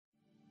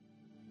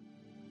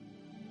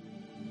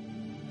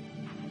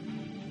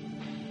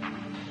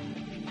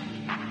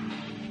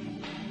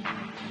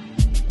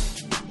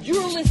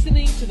You're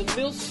listening to the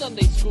Mill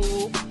Sunday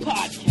School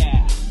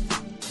podcast.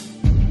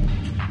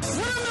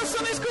 Well,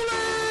 Sunday Schoolers!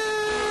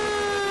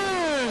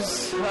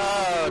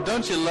 Oh,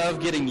 don't you love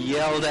getting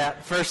yelled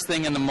at first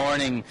thing in the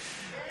morning?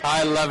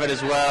 I love it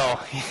as well.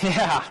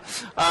 Yeah.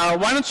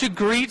 Why don't you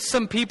greet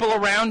some people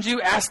around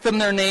you, ask them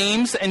their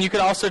names, and you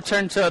could also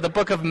turn to the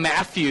book of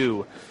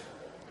Matthew.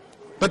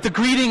 But the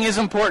greeting is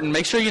important.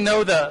 Make sure you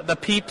know the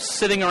peeps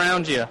sitting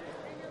around you.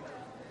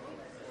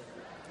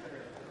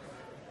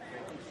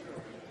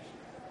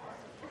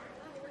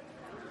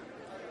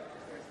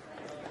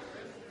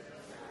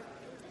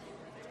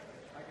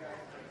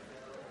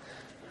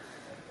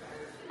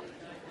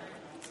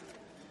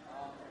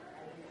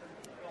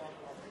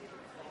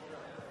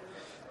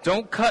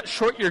 Don't cut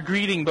short your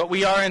greeting, but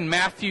we are in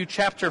Matthew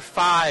chapter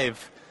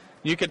 5.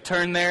 You could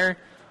turn there.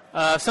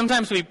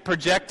 Sometimes we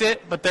project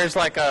it, but there's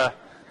like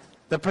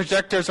the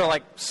projectors are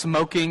like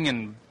smoking,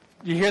 and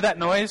you hear that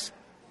noise?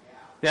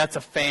 Yeah, it's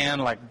a fan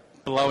like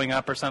blowing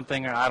up or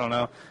something, or I don't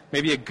know.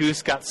 Maybe a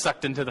goose got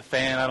sucked into the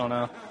fan. I don't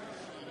know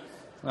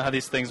how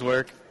these things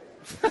work.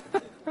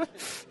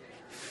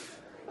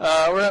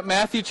 We're at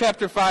Matthew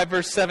chapter 5,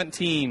 verse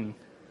 17.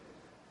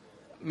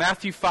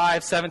 Matthew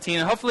 5:17,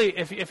 and hopefully,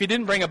 if you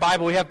didn't bring a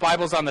Bible, we have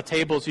Bibles on the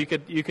tables. You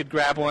could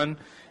grab one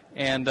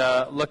and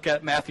look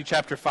at Matthew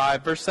chapter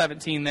 5, verse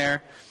 17.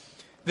 There,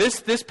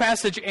 this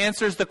passage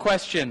answers the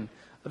question.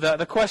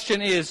 The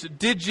question is: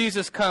 did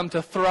Jesus come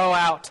to throw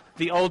out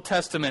the Old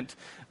Testament?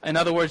 In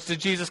other words,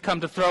 did Jesus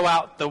come to throw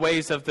out the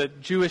ways of the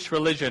Jewish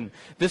religion?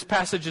 This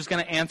passage is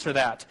going to answer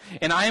that.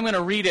 And I am going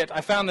to read it.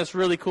 I found this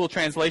really cool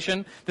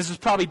translation. This is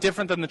probably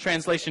different than the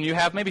translation you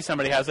have. Maybe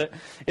somebody has it.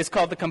 It's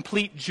called the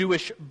Complete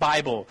Jewish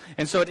Bible.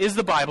 And so it is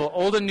the Bible,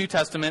 Old and New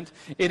Testament.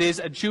 It is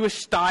a Jewish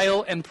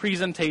style and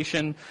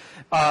presentation.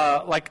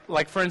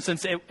 Like for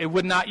instance, it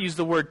would not use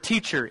the word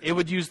teacher. It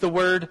would use the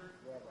word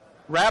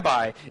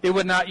rabbi. It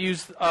would not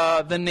use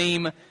the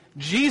name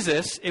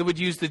Jesus. It would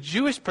use the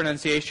Jewish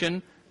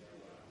pronunciation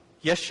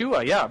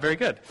Yeshua, yeah, very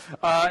good.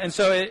 And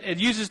so it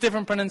uses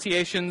different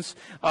pronunciations.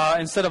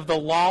 Instead of the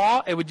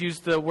law, it would use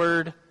the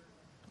word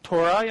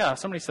Torah. Yeah,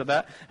 somebody said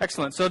that.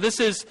 Excellent. So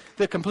this is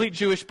the Complete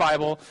Jewish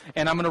Bible,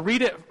 and I'm going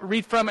to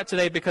read from it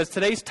today because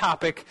today's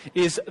topic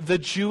is the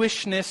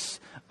Jewishness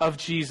of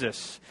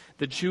Jesus.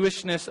 The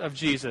Jewishness of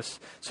Jesus.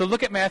 So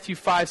look at Matthew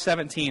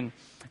 5:17.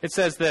 It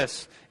says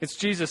this. It's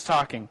Jesus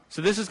talking.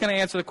 So this is going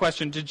to answer the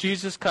question, did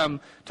Jesus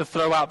come to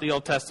throw out the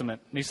Old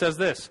Testament? And he says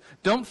this: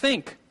 don't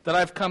think that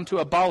I've come to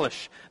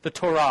abolish the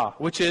Torah,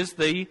 which is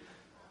the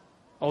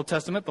Old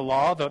Testament, the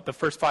law, the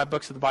first 5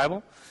 books of the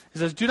Bible. He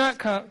says, do not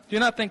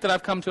think that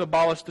I've come to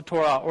abolish the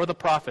Torah or the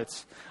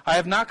prophets. I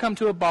have not come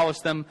to abolish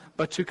them,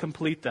 but to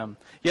complete them.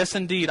 Yes,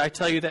 indeed, I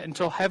tell you that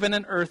until heaven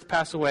and earth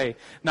pass away,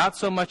 not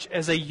so much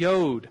as a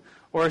yod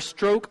or a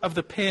stroke of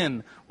the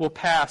pen will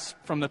pass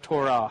from the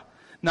Torah.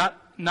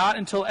 Not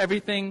until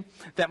everything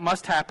that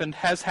must happen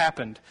has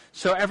happened.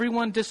 So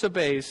everyone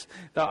disobeys.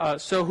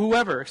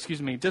 Whoever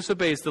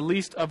disobeys the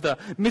least of the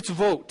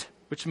mitzvot,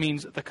 which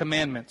means the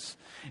commandments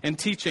and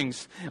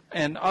teachings,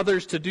 and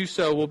others to do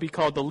so will be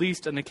called the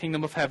least in the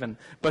kingdom of heaven.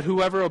 But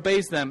whoever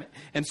obeys them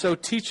and so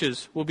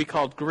teaches will be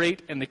called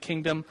great in the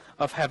kingdom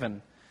of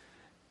heaven.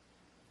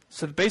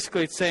 So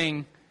basically, it's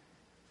saying,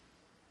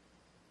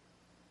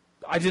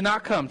 I did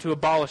not come to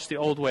abolish the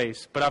old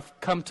ways, but I've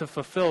come to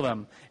fulfill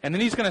them. And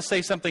then he's going to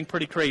say something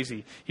pretty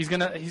crazy.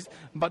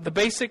 But the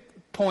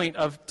basic point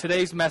of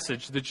today's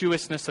message, the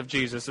Jewishness of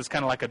Jesus, is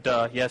kind of like a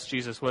duh. Yes,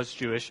 Jesus was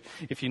Jewish,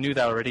 if you knew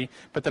that already.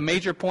 But the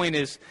major point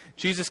is,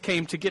 Jesus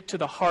came to get to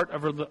the heart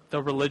of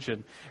the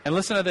religion. And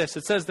listen to this.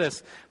 It says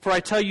this: for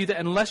I tell you that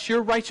unless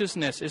your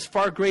righteousness is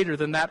far greater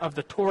than that of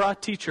the Torah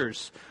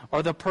teachers,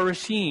 or the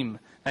Parashim,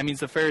 that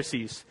means the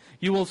Pharisees,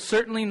 you will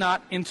certainly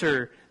not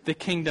enter the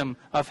kingdom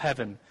of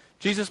heaven.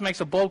 Jesus makes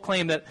a bold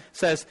claim that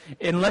says,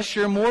 unless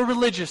you're more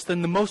religious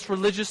than the most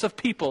religious of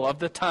people of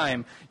the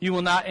time, you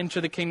will not enter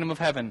the kingdom of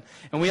heaven.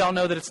 And we all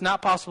know that it's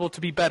not possible to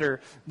be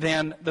better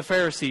than the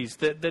Pharisees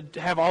that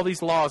have all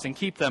these laws and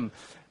keep them.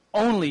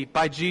 Only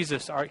by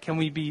Jesus can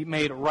we be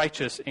made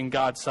righteous in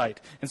God's sight.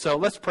 And so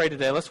let's pray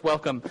today. Let's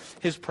welcome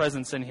His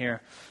presence in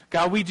here.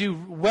 God, we do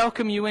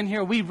welcome you in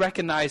here. We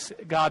recognize,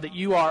 God, that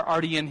you are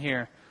already in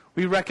here.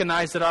 We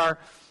recognize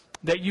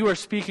that you are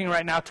speaking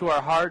right now to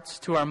our hearts,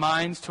 to our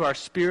minds, to our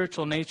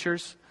spiritual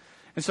natures.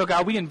 And so,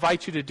 God, we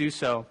invite you to do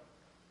so.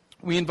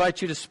 We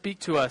invite you to speak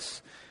to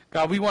us.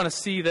 God, we want to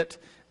see that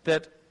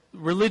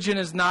religion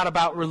is not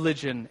about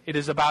religion. It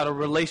is about a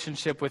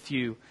relationship with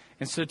you.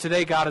 And so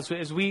today, God,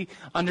 as we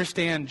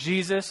understand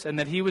Jesus and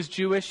that He was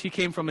Jewish, He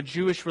came from a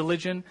Jewish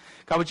religion,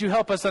 God, would you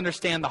help us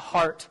understand the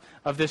heart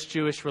of this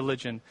Jewish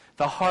religion?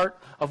 The heart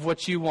of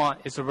what you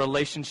want is a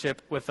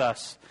relationship with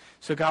us.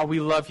 So, God, we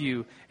love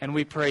you and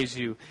we praise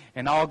you.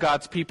 And all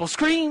God's people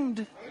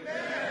screamed.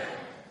 Amen.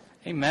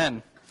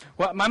 Amen.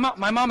 Well, my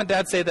mom and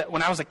dad say that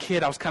when I was a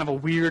kid, I was kind of a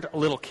weird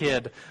little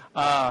kid.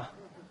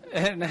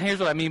 And here's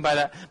what I mean by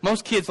that.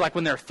 Most kids, like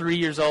when they're 3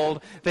 years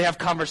old, they have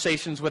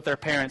conversations with their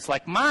parents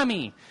like,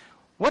 Mommy,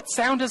 what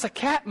sound does a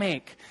cat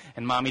make?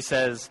 And Mommy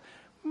says,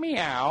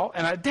 meow.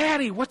 And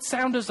Daddy, what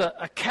sound does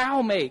a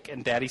cow make?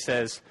 And Daddy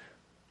says,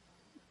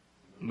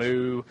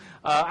 moo.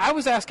 I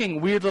was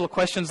asking weird little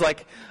questions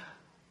like,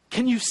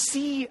 can you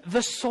see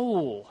the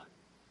soul?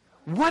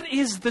 What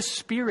is the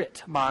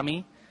spirit,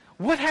 Mommy?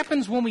 What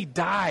happens when we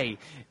die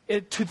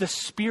to the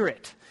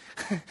spirit?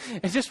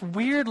 It's just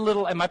weird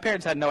little, and my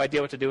parents had no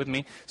idea what to do with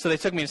me, so they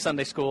took me to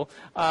Sunday school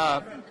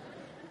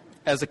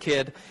as a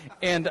kid.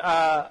 And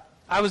I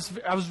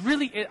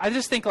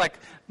just think like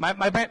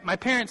my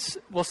parents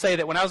will say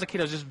that when I was a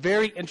kid, I was just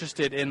very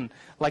interested in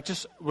like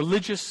just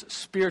religious,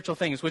 spiritual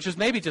things, which is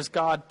maybe just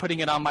God putting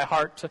it on my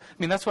heart.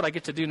 That's what I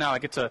get to do now. I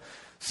get to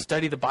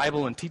study the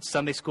Bible and teach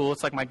Sunday school.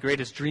 It's like my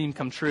greatest dream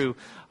come true.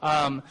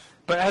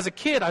 But as a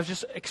kid, I was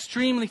just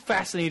extremely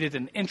fascinated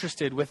and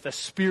interested with the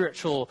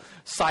spiritual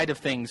side of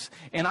things.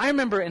 And I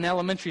remember in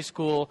elementary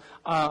school,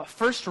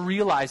 first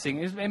realizing,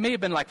 it may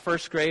have been like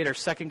first grade or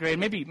second grade,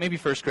 maybe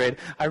first grade,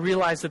 I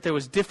realized that there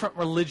was different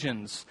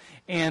religions.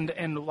 And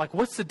like,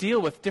 what's the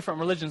deal with different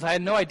religions? I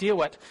had no idea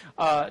what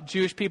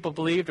Jewish people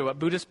believed or what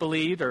Buddhists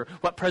believed or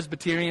what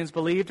Presbyterians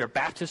believed or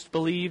Baptists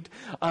believed.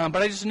 But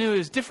I just knew it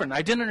was different.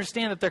 I didn't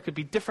understand that there could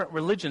be different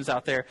religions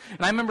out there.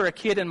 And I remember a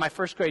kid in my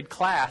first grade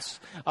class,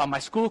 my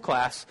school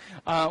class,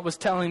 was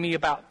telling me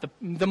about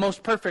the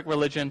most perfect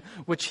religion,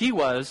 he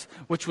was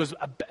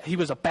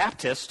a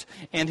Baptist,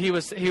 and he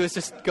was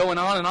just going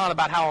on and on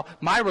about how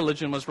my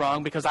religion was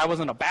wrong because I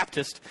wasn't a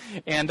Baptist,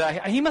 and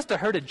he must have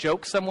heard a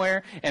joke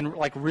somewhere and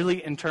like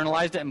really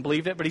internalized it and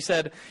believed it. But he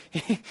said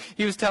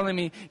he was telling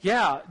me,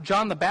 yeah,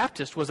 John the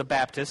Baptist was a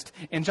Baptist,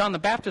 and John the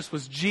Baptist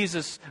was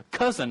Jesus'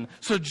 cousin,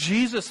 so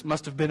Jesus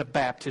must have been a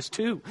Baptist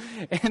too,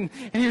 and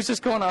he was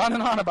just going on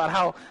and on about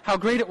how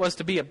great it was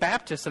to be a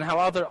Baptist and how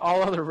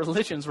all other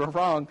religions were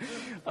wrong,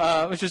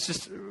 which is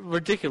just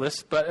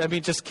ridiculous, but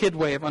just kid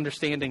way of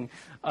understanding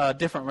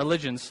different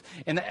religions.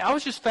 And I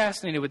was just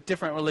fascinated with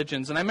different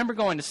religions. And I remember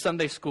going to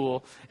Sunday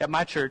school at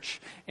my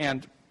church,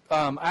 and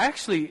I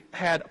actually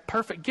had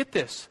perfect, get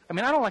this, I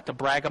don't like to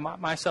brag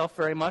about myself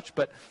very much,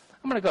 but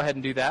I'm going to go ahead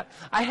and do that.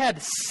 I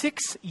had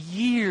 6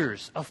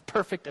 years of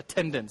perfect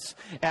attendance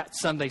at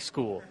Sunday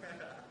school.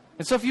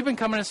 And so if you've been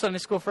coming to Sunday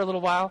school for a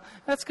little while,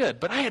 that's good.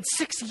 But I had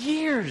 6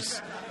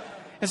 years.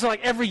 And so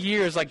like every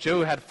year is like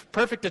Joe had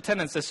perfect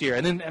attendance this year,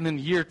 and then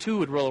year 2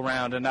 would roll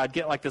around, and I'd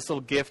get like this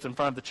little gift in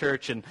front of the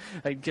church, and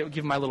I'd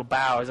give my little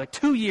bow. It was like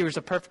 2 years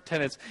of perfect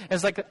attendance. And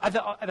it's like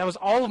that was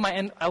all of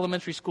my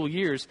elementary school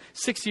years,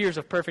 6 years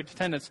of perfect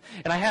attendance.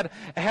 And I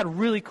had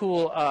really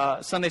cool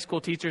Sunday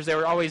school teachers. They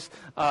were always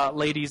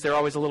ladies. They were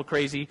always a little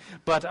crazy.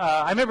 But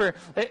I remember.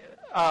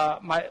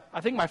 I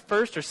think my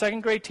first or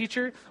second grade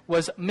teacher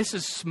was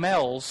Mrs.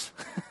 Smells.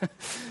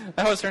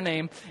 That was her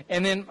name.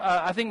 And then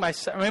I think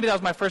maybe that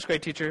was my first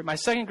grade teacher. My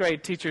second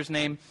grade teacher's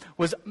name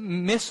was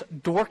Miss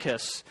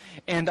Dorcas.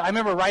 And I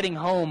remember riding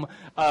home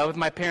with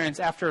my parents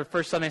after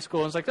first Sunday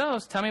school. And I was like, oh,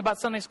 tell me about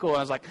Sunday school. And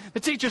I was like,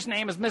 the teacher's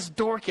name is Miss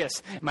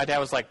Dorcas. And my dad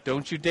was like,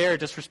 don't you dare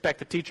disrespect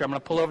the teacher. I'm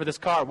going to pull over this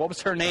car. What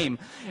was her name?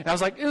 And I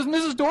was like, it was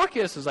Mrs.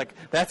 Dorcas. I was like,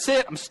 that's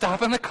it. I'm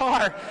stopping the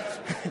car.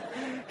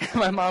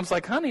 My mom's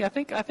like, honey, I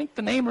think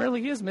the name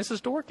really is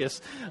Mrs.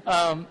 Dorcas.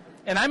 And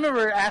I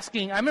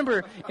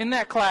remember in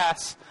that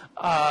class,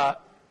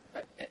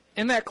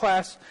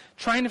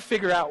 trying to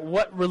figure out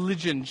what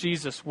religion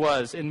Jesus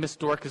was in Miss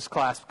Dorcas'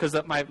 class, because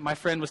my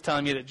friend was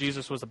telling me that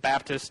Jesus was a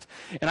Baptist.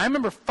 And I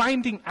remember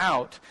finding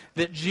out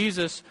that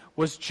Jesus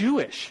was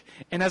Jewish.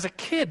 And as a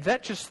kid,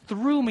 that just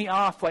threw me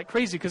off like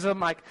crazy, because I'm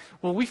like,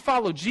 well, we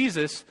follow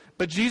Jesus,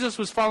 but Jesus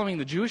was following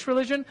the Jewish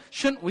religion.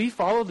 Shouldn't we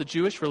follow the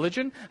Jewish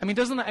religion?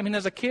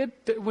 As a kid,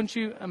 wouldn't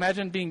you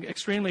imagine being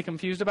extremely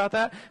confused about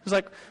that? It was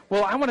like,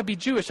 well, I want to be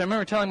Jewish. I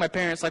remember telling my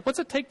parents, like, what's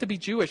it take to be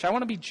Jewish? I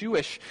want to be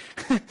Jewish.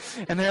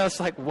 And they're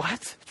just like,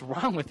 what?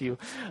 What's wrong with you?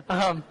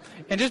 And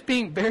just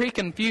being very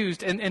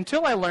confused. And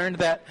until I learned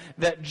that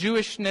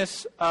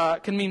Jewishness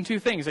can mean two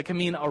things. It can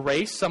mean a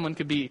race. Someone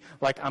could be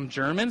like, I'm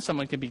German.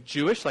 Someone could be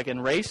Jewish, like in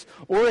race.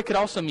 Or it could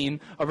also mean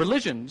a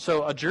religion.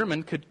 So a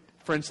German could,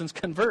 for instance,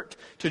 convert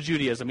to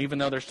Judaism. Even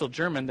though they're still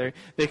German,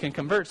 they can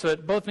convert. So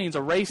it both means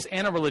a race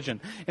and a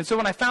religion. And so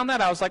when I found that,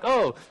 I was like,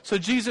 oh, so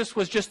Jesus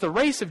was just the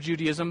race of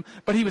Judaism,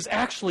 but he was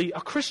actually a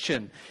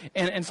Christian.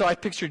 And so I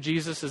pictured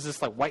Jesus as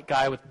this like white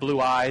guy with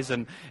blue eyes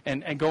and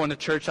going to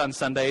church on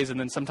Sundays, and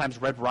then sometimes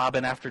Red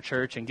Robin after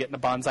church and getting a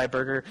bonsai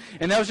burger.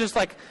 And that was just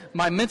like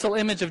my mental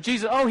image of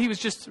Jesus. Oh, he was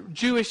just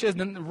Jewish as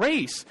in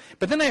race.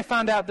 But then I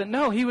found out that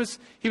no, he was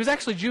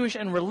actually Jewish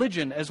in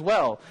religion as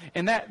well.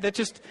 And that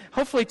just,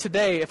 hopefully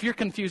today, if you're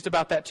confused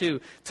about that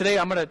too, today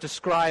I'm going to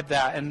describe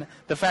that and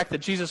the fact that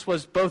Jesus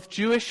was both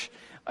Jewish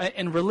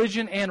in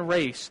religion and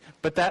race,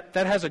 but that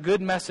has a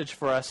good message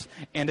for us,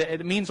 and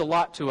it means a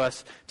lot to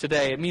us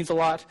today. It means a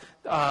lot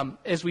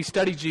as we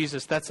study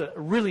Jesus, that's a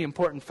really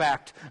important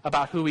fact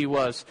about who he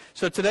was.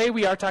 So today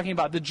we are talking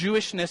about the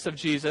Jewishness of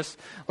Jesus.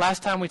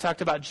 Last time we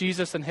talked about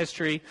Jesus and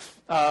history.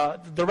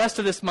 The rest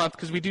of this month,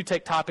 because we do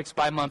take topics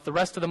by month, the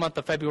rest of the month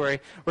of February,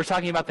 we're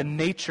talking about the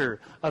nature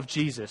of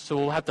Jesus. So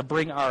we'll have to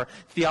bring our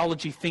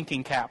theology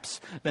thinking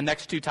caps the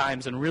next 2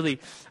 times and really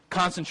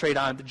concentrate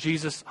on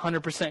Jesus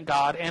 100%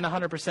 God and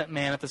 100%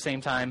 man at the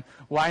same time.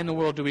 Why in the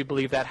world do we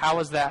believe that? How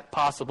is that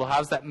possible? How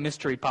is that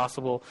mystery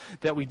possible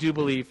that we do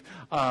believe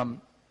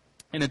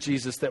in a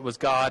Jesus that was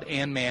God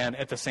and man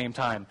at the same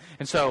time?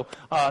 And so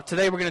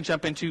today we're going to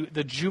jump into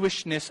the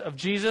Jewishness of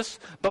Jesus.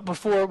 But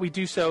before we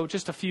do so,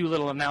 just a few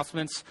little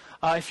announcements.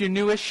 If you're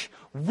newish,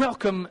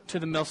 welcome to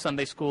the Mill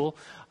Sunday School.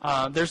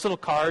 There's little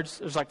cards.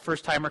 There's like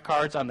first-timer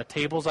cards on the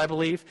tables, I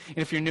believe. And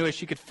if you're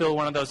newish, you could fill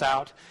one of those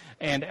out.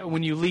 And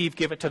when you leave,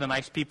 give it to the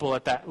nice people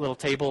at that little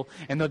table,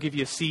 and they'll give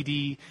you a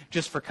CD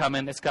just for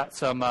coming. It's got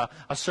some a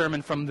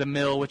sermon from the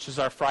Mill, which is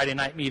our Friday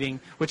night meeting,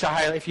 which I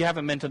highly, if you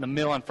haven't been to the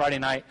Mill on Friday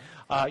night,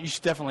 you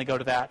should definitely go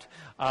to that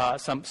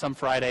some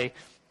Friday.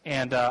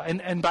 And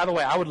by the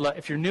way,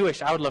 if you're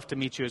newish, I would love to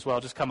meet you as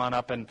well. Just come on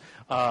up and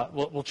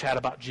we'll chat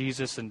about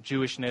Jesus and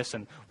Jewishness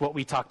and what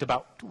we talked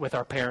about with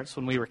our parents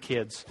when we were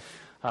kids.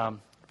 It'll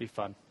be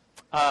fun.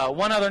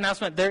 One other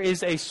announcement, there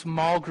is a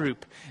small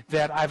group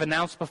that I've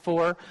announced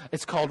before.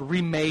 It's called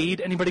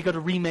Remade. Anybody go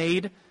to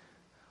Remade?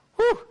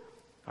 Whew.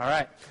 All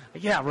right.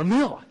 Yeah,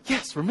 Ramil.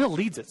 Yes, Ramil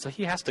leads it, so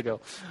he has to go.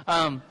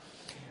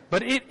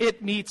 But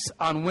it meets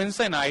on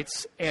Wednesday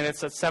nights, and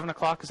it's at 7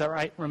 o'clock. Is that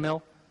right,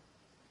 Ramil?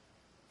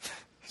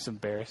 He's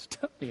embarrassed.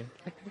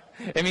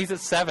 It meets at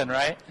 7,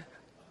 right?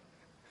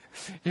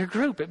 Your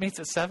group, it meets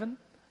at 7?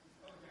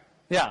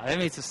 Yeah, it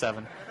meets at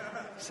 7.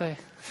 Say...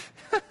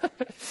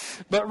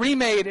 But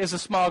Remade is a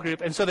small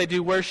group, and so they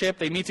do worship.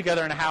 They meet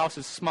together in a house.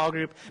 It's a small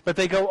group. But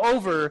they go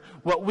over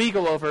what we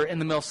go over in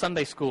the Mill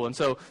Sunday School. And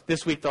so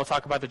this week they'll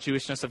talk about the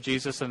Jewishness of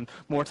Jesus and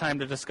more time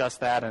to discuss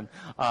that and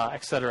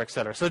et cetera, et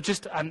cetera. So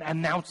just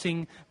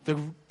announcing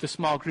the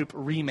small group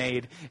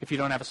Remade if you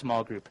don't have a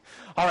small group.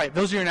 All right,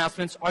 those are your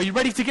announcements. Are you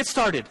ready to get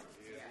started?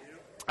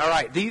 All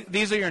right,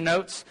 these are your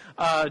notes.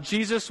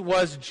 Jesus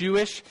was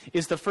Jewish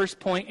is the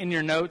first point in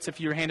your notes. If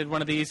you're handed one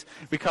of these,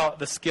 we call it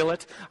the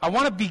skillet. I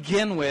want to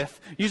begin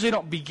with, usually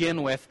don't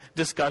begin with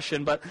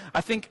discussion, but I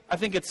think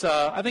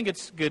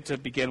it's good to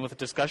begin with a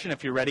discussion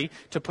if you're ready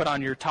to put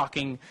on your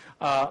talking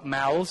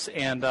mouths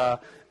and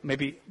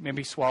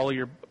maybe swallow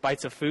your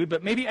bites of food,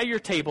 but maybe at your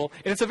table.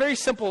 And it's a very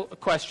simple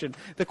question.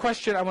 The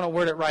question, I want to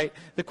word it right.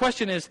 The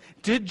question is,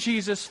 did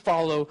Jesus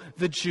follow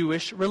the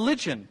Jewish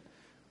religion?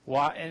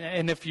 Why?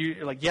 And if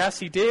you're like, yes,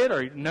 he did,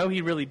 or no,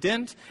 he really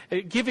didn't,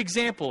 give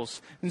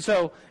examples. And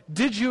so,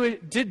 did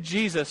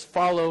Jesus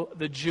follow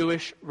the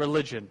Jewish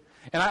religion?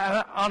 And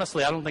I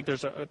honestly, I don't think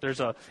there's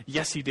a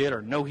yes, he did,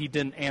 or no, he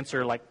didn't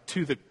answer like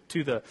to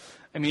the.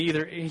 I mean,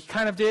 either he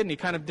kind of did and he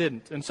kind of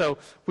didn't. And so,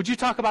 would you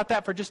talk about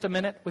that for just a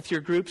minute with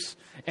your groups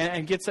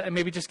and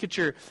maybe just get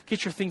your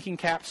thinking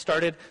cap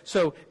started?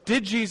 So,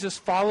 did Jesus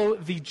follow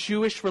the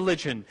Jewish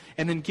religion?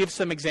 And then give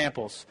some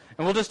examples.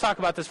 And we'll just talk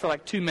about this for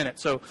like 2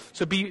 minutes. So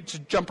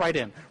just jump right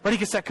in. Ready,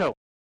 get set, go.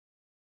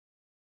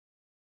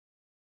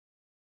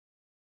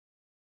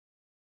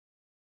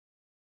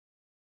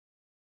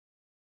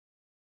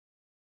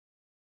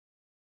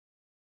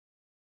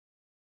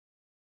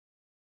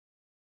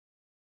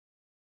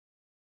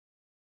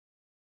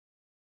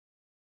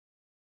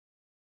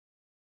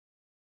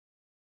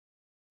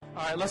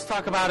 All right, let's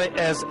talk about it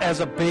as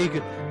a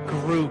big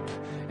group.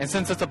 And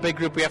since it's a big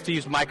group, we have to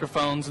use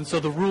microphones. And so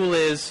the rule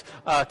is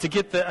to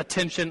get the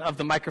attention of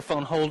the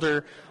microphone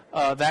holder,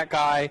 that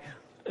guy.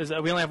 We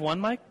only have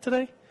one mic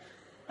today?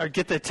 Or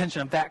get the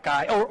attention of that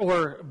guy.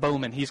 Or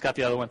Bowman, he's got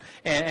the other one.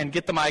 And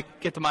get the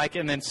mic,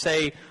 and then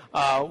say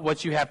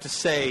what you have to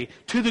say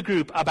to the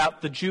group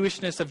about the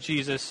Jewishness of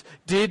Jesus.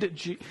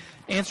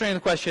 Answering the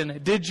question,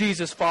 did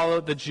Jesus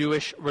follow the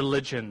Jewish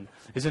religion?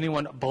 Is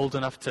anyone bold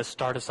enough to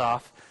start us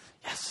off?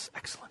 Yes,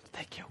 excellent.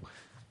 Thank you.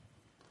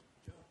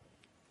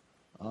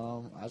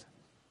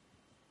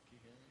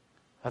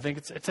 I think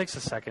it takes a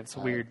second. It's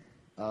weird.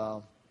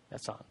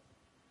 That's on.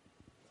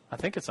 I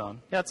think it's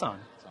on. Yeah, it's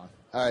on. It's on.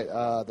 All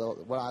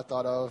right. What I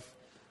thought of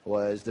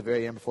was the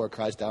very end before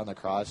Christ died on the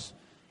cross.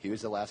 He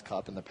was the last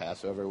cup in the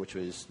Passover,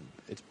 it's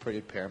a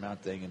pretty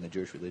paramount thing in the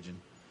Jewish religion.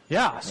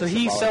 Yeah, so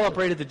he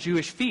celebrated the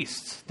Jewish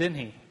feasts, didn't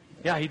he?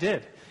 Yeah, he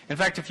did. In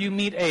fact, if you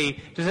meet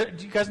do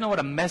you guys know what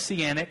a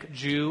Messianic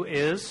Jew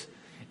is?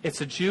 It's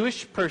a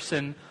Jewish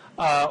person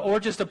or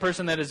just a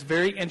person that is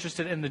very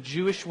interested in the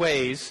Jewish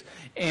ways,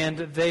 and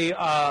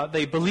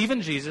they believe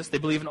in Jesus, they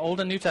believe in Old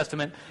and New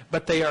Testament,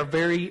 but they are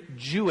very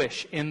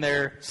Jewish in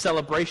their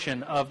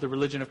celebration of the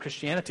religion of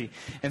Christianity.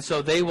 And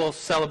so they will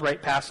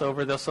celebrate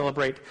Passover, they'll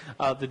celebrate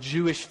the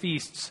Jewish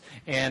feasts,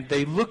 and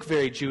they look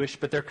very Jewish,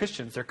 but they're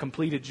Christians, they're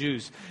completed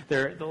Jews.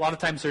 A lot of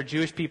times they're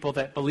Jewish people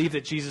that believe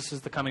that Jesus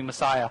is the coming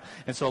Messiah,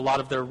 and so a lot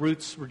of their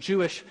roots were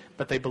Jewish,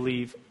 but they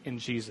believe in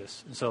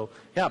Jesus. And so,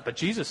 yeah, but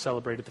Jesus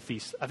celebrated the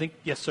feast. I think,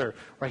 yes, sir,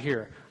 right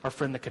here, our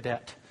friend the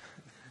cadet.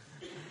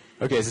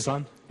 Okay, is this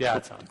on? Yeah,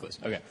 it's on. Close.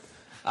 Okay.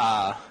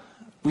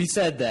 We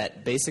said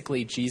that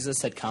basically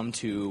Jesus had come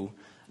to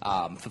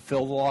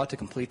fulfill the law, to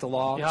complete the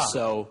law. Yeah.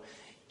 So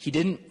he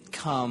didn't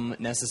come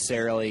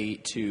necessarily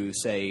to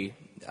say,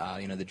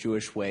 the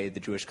Jewish way, the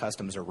Jewish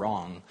customs are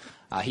wrong.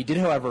 He did,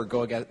 however,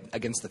 go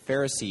against the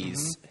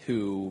Pharisees,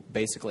 who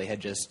basically had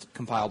just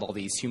compiled all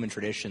these human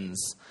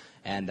traditions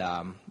and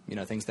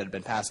things that had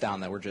been passed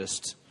down that were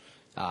just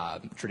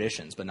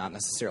traditions, but not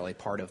necessarily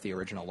part of the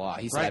original law.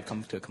 He said, I've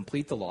come to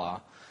complete the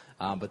law,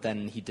 but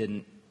then he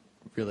didn't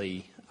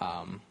really,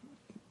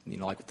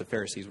 like what the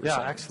Pharisees were saying.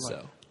 Yeah,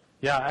 excellent. So.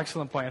 Yeah,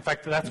 excellent point. In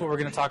fact, that's what we're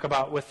going to talk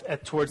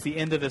about towards the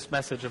end of this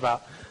message,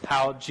 about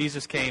how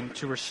Jesus came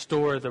to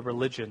restore the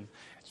religion.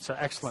 It's an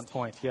excellent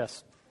point.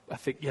 Yes.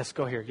 Yes,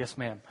 go here. Yes,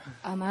 ma'am.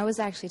 I was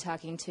actually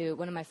talking to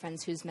one of my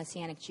friends who's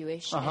Messianic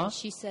Jewish, and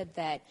she said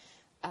that,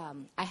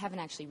 I haven't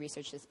actually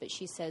researched this, but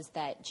she says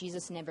that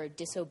Jesus never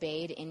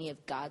disobeyed any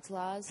of God's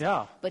laws,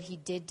 but he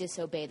did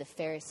disobey the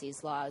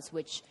Pharisees' laws,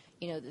 which,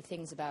 the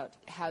things about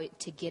how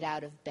to get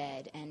out of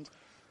bed, and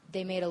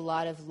they made a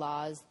lot of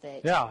laws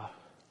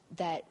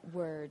that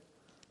were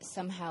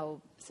somehow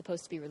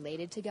supposed to be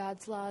related to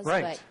God's laws,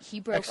 but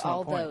he broke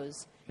all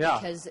those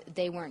because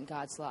they weren't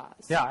God's laws.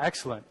 Yeah,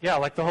 excellent. Yeah,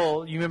 like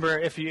you remember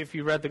if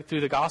you read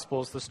through the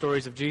Gospels, the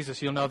stories of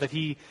Jesus, you'll know that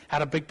he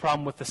had a big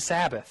problem with the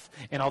Sabbath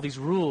and all these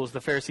rules the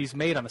Pharisees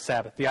made on the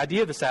Sabbath. The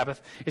idea of the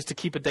Sabbath is to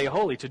keep a day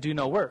holy, to do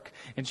no work.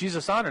 And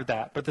Jesus honored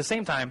that. But at the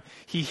same time,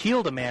 he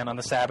healed a man on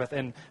the Sabbath,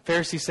 and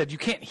Pharisees said, you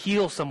can't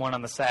heal someone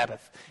on the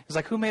Sabbath. It's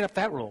like, who made up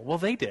that rule? Well,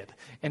 they did.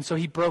 And so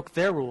he broke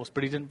their rules,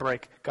 but he didn't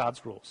break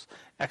God's rules.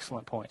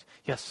 Excellent point.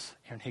 Yes,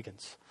 Aaron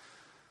Higgins.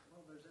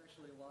 Well, there's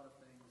actually a lot of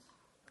things.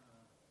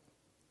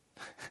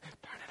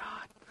 Turn it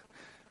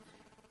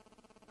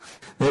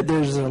on.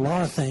 There's a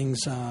lot of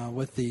things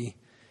with the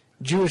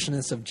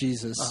Jewishness of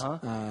Jesus.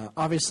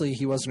 Obviously,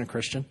 he wasn't a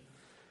Christian.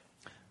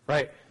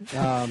 Right.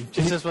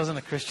 Jesus wasn't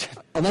a Christian.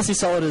 Unless he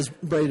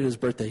celebrated his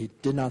birthday. He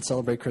did not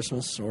celebrate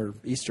Christmas or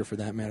Easter, for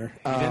that matter.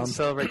 He didn't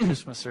celebrate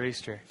Christmas or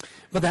Easter.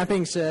 But that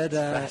being said,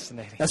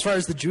 fascinating. As far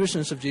as the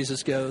Jewishness of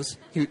Jesus goes,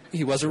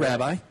 he was a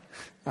rabbi.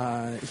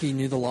 He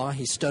knew the law.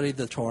 He studied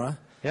the Torah.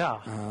 Yeah.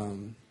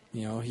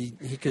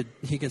 He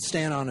could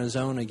stand on his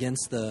own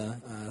against the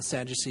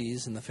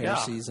Sadducees and the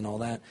Pharisees and all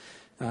that.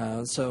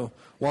 So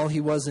while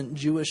he wasn't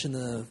Jewish in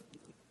the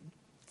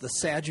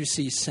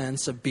Sadducee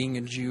sense of being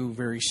a Jew,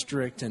 very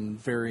strict and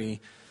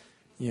very,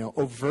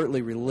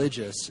 overtly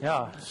religious,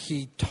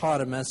 he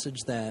taught a message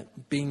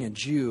that being a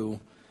Jew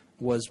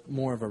was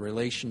more of a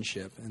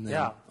relationship, and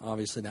then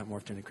obviously that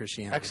morphed into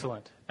Christianity.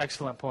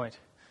 Excellent point.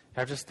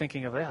 I'm just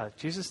thinking of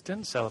Jesus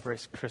didn't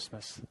celebrate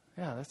Christmas.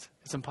 Yeah,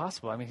 it's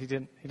impossible. I mean, he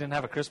didn't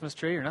have a Christmas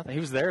tree or nothing. He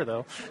was there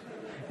though.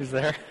 He was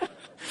there.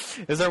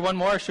 Is there one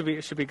more? Or should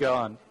we go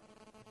on?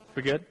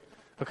 We good?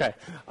 Okay.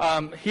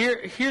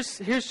 Here's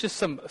just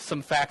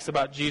some facts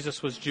about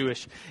Jesus was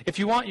Jewish. If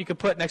you want, you could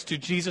put next to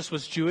Jesus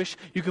was Jewish,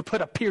 you could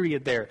put a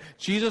period there.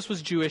 Jesus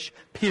was Jewish,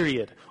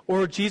 period.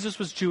 Or Jesus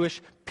was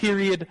Jewish,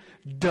 period,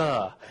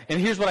 duh.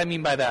 And here's what I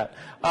mean by that.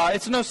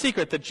 It's no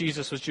secret that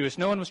Jesus was Jewish.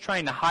 No one was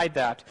trying to hide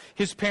that.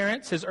 His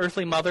parents, his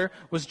earthly mother,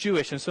 was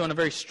Jewish. And so in a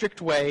very strict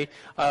way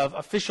of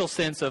official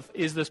sense of,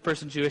 is this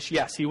person Jewish?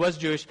 Yes, he was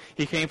Jewish.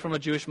 He came from a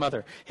Jewish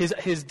mother.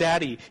 His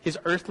daddy, his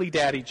earthly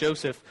daddy,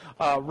 Joseph,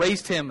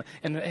 raised him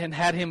and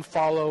had him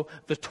follow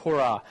the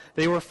Torah.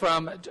 They were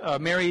from,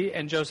 Mary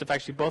and Joseph,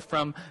 actually both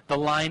from the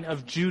line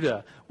of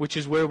Judah, which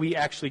is where we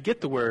actually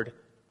get the word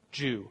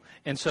Jew.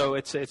 And so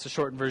it's a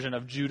shortened version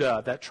of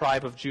Judah, that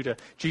tribe of Judah.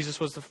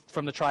 Jesus was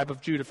from the tribe of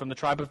Judah, from the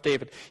tribe of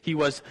David. He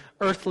was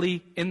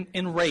earthly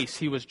in race.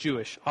 He was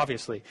Jewish,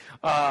 obviously.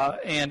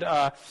 And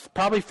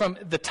probably from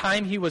the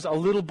time he was a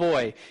little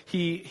boy,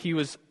 he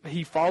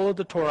followed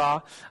the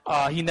Torah.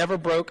 He never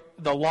broke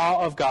the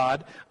law of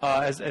God,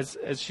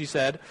 as she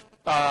said.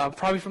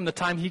 Probably from the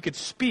time he could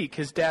speak,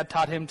 his dad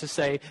taught him to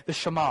say the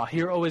Shema,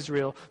 "Hear, O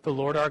Israel, the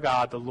Lord our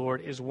God, the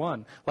Lord is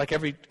one," like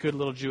every good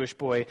little Jewish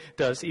boy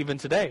does even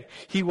today.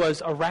 He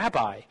was a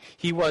rabbi.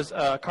 He was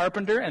a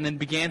carpenter and then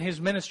began his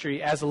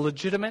ministry as a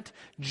legitimate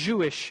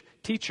Jewish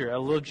teacher, a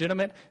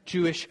legitimate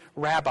Jewish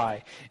rabbi.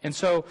 And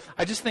so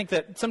I just think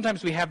that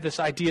sometimes we have this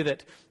idea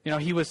that,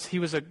 he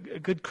was a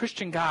good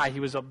Christian guy. He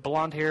was a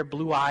blonde-haired,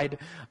 blue-eyed,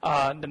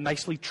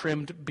 nicely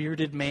trimmed,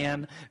 bearded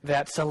man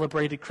that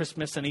celebrated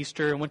Christmas and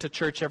Easter and went to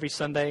church every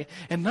Sunday.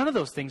 And none of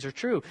those things are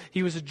true.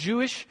 He was a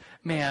Jewish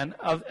man,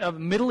 a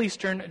Middle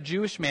Eastern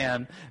Jewish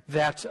man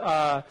that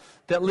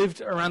lived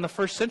around the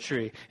first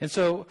century. And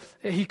so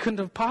he couldn't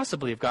have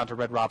possibly have gone to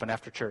Red Robin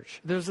after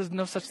church. There's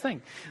no such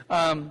thing.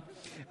 When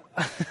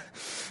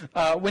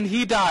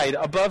he died,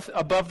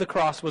 above the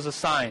cross was a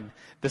sign.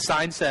 The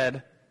sign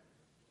said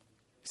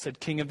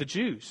King of the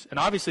Jews. And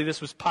obviously this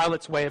was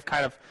Pilate's way of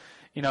kind of,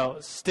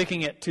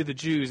 sticking it to the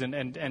Jews and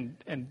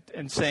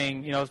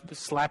saying,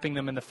 slapping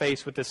them in the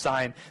face with this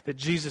sign that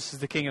Jesus is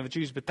the King of the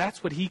Jews. But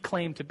that's what he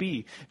claimed to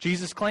be.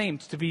 Jesus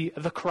claimed to be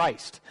the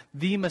Christ,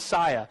 the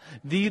Messiah,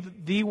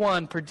 the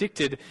one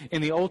predicted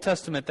in the Old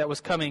Testament that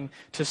was coming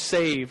to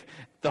save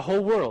the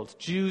whole world,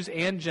 Jews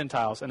and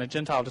Gentiles, and a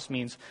Gentile just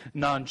means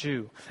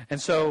non-Jew.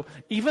 And so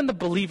even the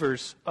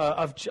believers,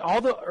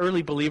 all the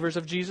early believers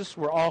of Jesus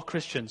were all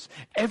Christians.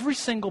 Every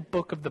single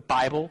book of the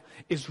Bible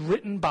is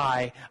written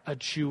by a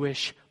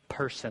Jewish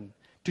person.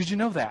 Did you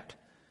know that?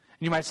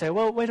 And you might say,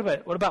 well, wait a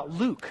minute, what about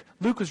Luke?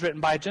 Luke was written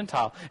by a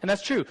Gentile. And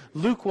that's true.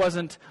 Luke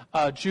wasn't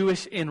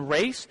Jewish in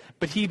race,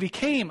 but he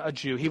became a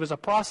Jew. He was a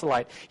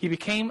proselyte. He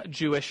became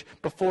Jewish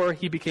before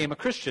he became a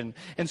Christian.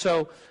 And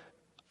so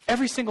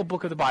every single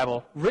book of the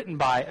Bible written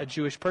by a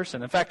Jewish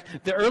person. In fact,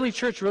 the early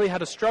church really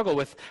had a struggle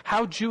with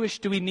how Jewish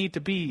do we need to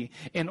be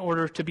in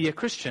order to be a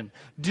Christian?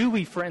 Do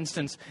we, for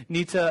instance,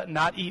 need to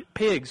not eat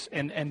pigs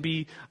and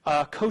be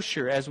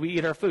kosher as we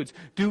eat our foods?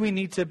 Do we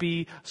need to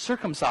be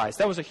circumcised?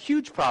 That was a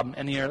huge problem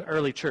in the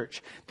early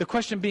church. The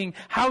question being,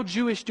 how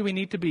Jewish do we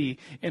need to be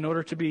in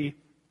order to be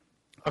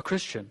a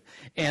Christian?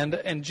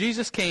 And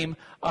Jesus came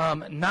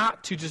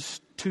not to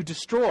just to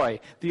destroy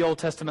the Old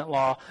Testament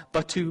law,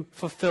 but to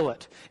fulfill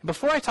it.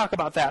 Before I talk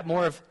about that,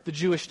 more of the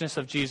Jewishness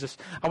of Jesus,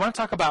 I want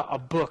to talk about a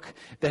book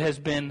that has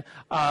been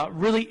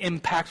really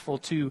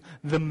impactful to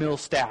the Mill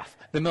staff.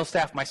 The Mill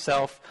staff,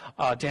 myself,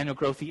 Daniel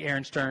Grothe,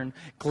 Aaron Stern,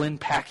 Glenn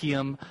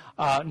Packiam,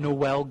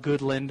 Noel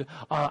Goodland.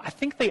 I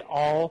think they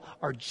all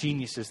are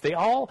geniuses. They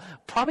all,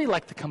 probably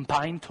like the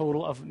combined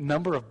total of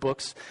number of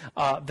books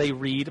they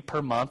read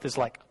per month is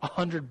like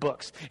 100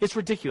 books. It's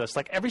ridiculous.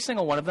 Like every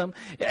single one of them,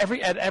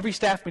 at every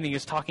staff meeting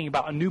is talking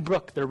about a new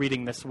book they're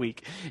reading this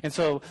week. And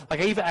so, like,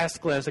 I even asked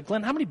Glenn, I was like,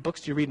 Glenn, how many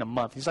books do you read in a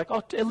month? He's like,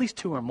 oh, at least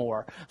 2 or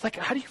more. It's like,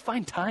 how do you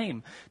find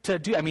time to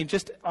do, I mean,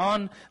 just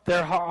on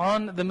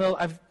the Mill,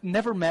 I've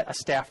never met a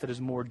staff that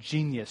is more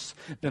genius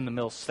than the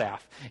Mill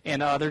staff.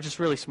 And they're just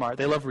really smart.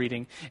 They love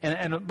reading.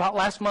 And about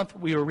last month,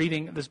 we were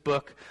reading this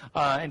book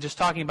and just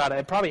talking about it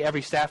at probably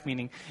every staff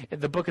meeting.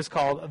 The book is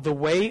called The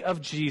Way of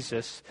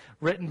Jesus,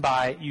 written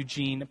by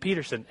Eugene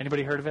Peterson.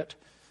 Anybody heard of it?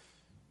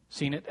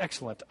 Seen it?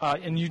 Excellent.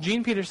 And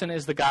Eugene Peterson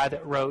is the guy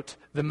that wrote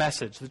The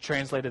Message, that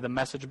translated the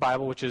Message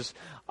Bible, which is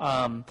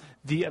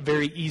the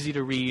very easy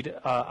to read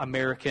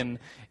American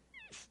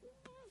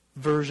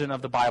version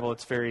of the Bible.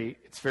 It's very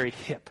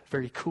hip,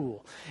 very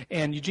cool.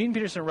 And Eugene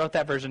Peterson wrote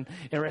that version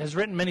and has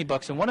written many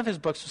books. And one of his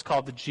books is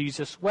called The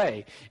Jesus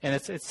Way, and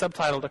it's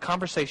subtitled A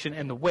Conversation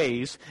in the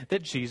Ways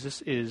That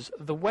Jesus is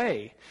the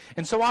Way.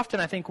 And so often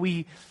I think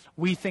we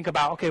think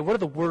about, okay, what are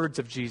the words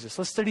of Jesus?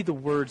 Let's study the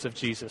words of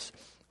Jesus,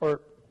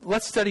 or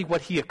let's study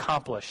what he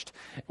accomplished,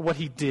 what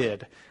he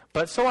did.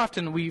 But so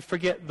often we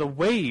forget the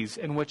ways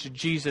in which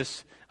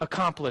Jesus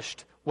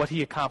accomplished what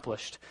he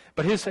accomplished.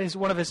 But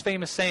one of his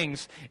famous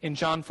sayings in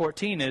John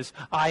 14 is,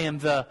 I am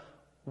the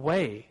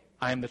way,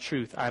 I am the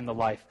truth, I am the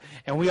life.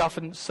 And we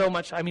often so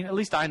much, I mean, at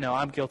least I know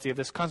I'm guilty of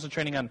this,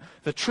 concentrating on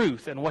the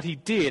truth and what he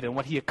did and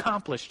what he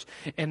accomplished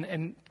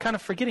and kind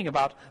of forgetting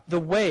about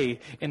the way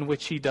in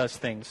which he does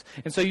things.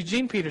 And so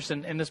Eugene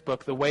Peterson, in this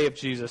book, The Way of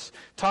Jesus,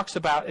 talks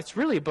about, it's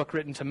really a book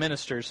written to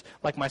ministers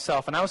like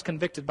myself, and I was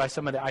convicted by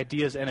some of the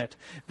ideas in it,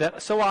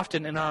 that so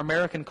often in our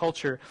American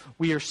culture,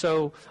 we are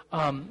so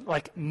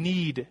like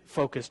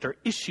need-focused or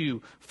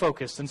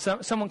issue-focused. And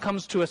someone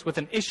comes to us with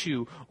an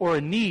issue or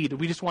a need,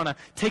 we just want to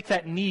take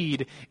that need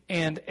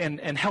and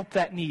help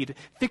that need,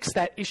 fix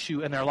that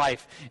issue in their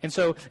life. And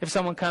so if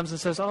someone comes and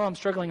says, oh, I'm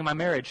struggling in my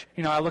marriage,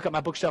 I look at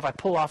my bookshelf, I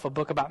pull off a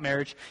book about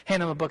marriage,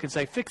 hand them a book and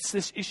say, fix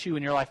this issue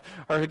in your life.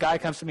 Or a guy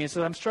comes to me and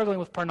says, I'm struggling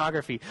with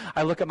pornography.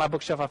 I look at my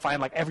bookshelf, I find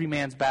like Every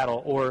Man's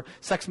Battle or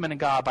Sex, Men, and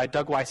God by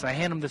Doug Weiss, and I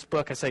hand him this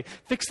book. I say,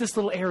 fix this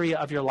little area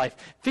of your life,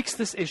 fix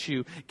this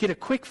issue, get a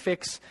quick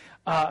fix,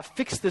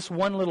 fix this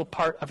one little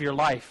part of your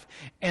life.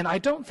 And I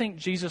don't think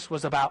Jesus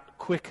was about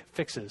quick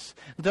fixes.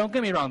 Don't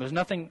get me wrong. There's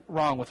nothing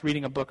wrong with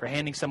reading a book or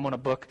handing someone a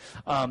book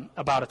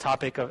about a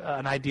topic,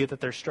 an idea that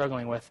they're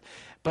struggling with.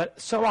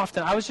 But so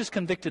often I was just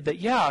convicted that,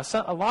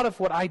 a lot of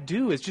what I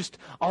do is just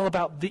all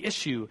about the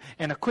issue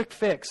and a quick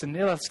fix. And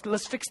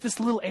let's fix this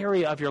little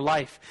area of your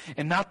life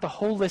and not the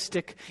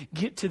holistic,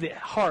 get to the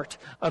heart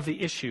of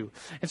the issue.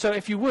 And so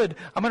if you would,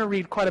 I'm going to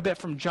read quite a bit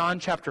from John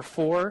chapter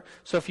 4.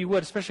 So if you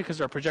would, especially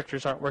because our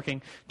projectors aren't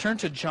working, turn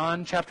to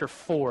John chapter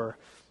 4.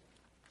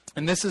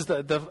 And this is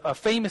a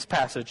famous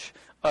passage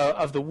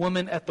of the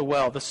woman at the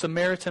well, the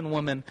Samaritan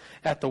woman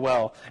at the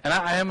well. And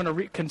I am going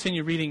to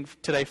continue reading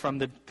today from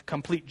the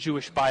Complete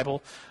Jewish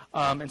Bible.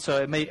 And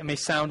so it may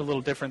sound a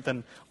little different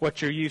than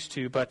what you're used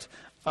to, but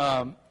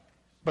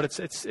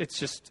it's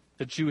just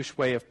the Jewish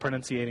way of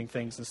pronunciating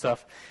things and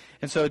stuff.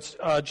 And so it's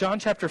John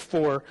chapter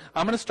 4.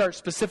 I'm going to start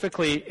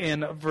specifically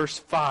in verse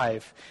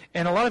 5.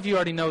 And a lot of you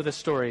already know this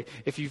story.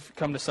 If you've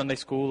come to Sunday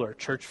school or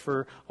church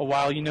for a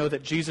while, you know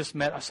that Jesus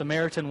met a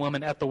Samaritan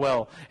woman at the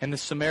well. And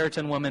this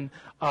Samaritan woman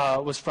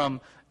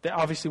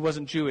obviously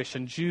wasn't Jewish.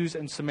 And Jews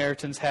and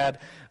Samaritans had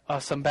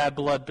some bad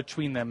blood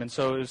between them. And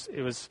so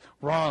it was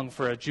wrong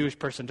for a Jewish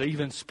person to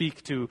even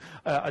speak to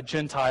a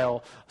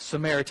Gentile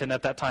Samaritan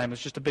at that time.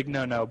 It's just a big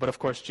no-no. But of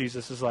course,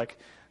 Jesus is like,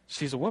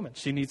 she's a woman.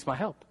 She needs my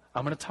help.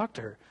 I'm going to talk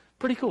to her.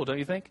 Pretty cool, don't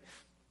you think?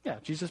 Yeah,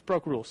 Jesus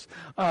broke rules.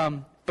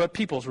 But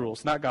people's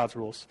rules, not God's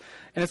rules.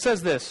 And it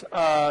says this,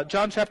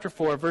 John chapter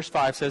 4, verse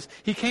 5 says,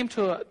 he came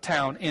to a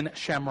town in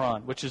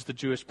Shamron, which is the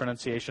Jewish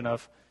pronunciation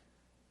of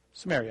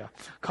Samaria,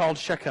 called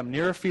Shechem,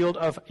 near a field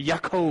of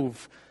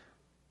Yaakov,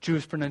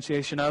 Jewish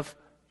pronunciation of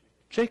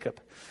Jacob.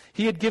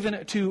 He had given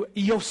it to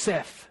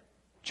Yosef,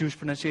 Jewish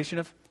pronunciation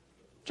of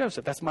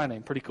Joseph. That's my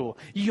name. Pretty cool.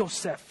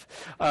 Yosef.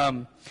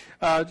 And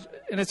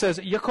it says,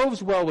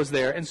 Yaakov's well was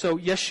there, and so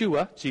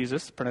Yeshua,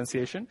 Jesus,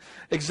 pronunciation,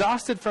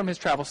 exhausted from his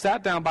travel,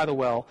 sat down by the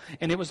well,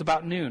 and it was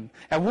about noon.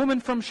 A woman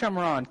from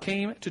Shamron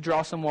came to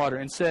draw some water,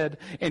 and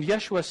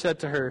Yeshua said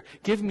to her,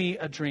 give me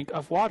a drink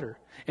of water.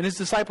 And his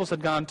disciples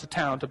had gone to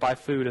town to buy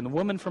food. And the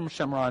woman from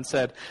Shamron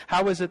said,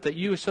 how is it that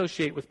you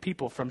associate with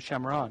people from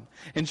Shamron?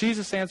 And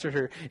Jesus answered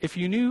her, if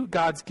you knew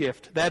God's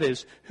gift, that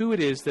is, who it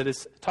is that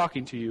is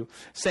talking to you,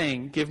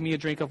 saying, give me a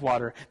drink of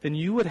water, then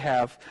you would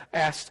have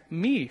asked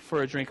me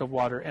for a drink of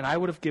water, and I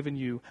would have given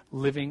you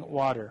living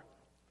water.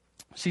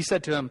 She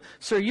said to him,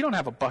 sir, you don't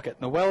have a bucket,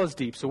 and the well is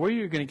deep, so where are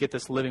you going to get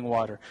this living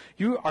water?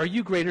 Are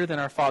you greater than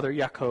our father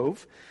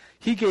Yaakov?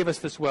 He gave us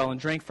this well and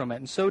drank from it,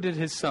 and so did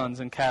his sons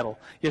and cattle.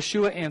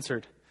 Yeshua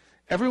answered,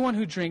 everyone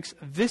who drinks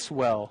this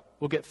well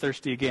will get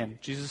thirsty again.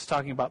 Jesus is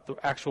talking about the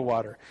actual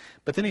water.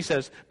 But then he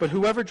says, but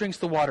whoever drinks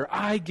the water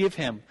I give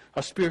him,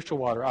 a spiritual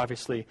water,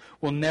 obviously,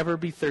 will never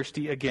be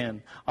thirsty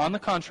again. On the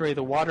contrary,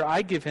 the water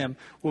I give him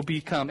will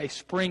become a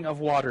spring of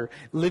water,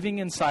 living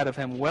inside of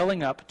him,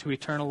 welling up to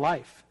eternal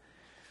life.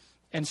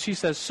 And she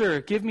says,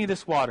 sir, give me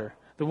this water.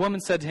 The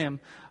woman said to him,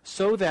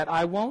 so that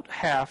I won't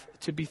have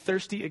to be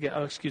thirsty again.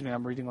 Oh, excuse me,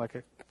 I'm reading like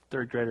a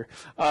third grader.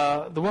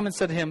 The woman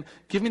said to him,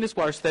 give me this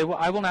water so that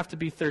I won't have to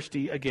be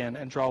thirsty again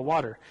and draw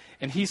water.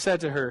 And he said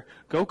to her,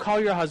 go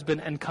call your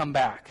husband and come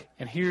back.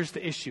 And here's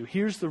the issue.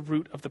 Here's the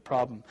root of the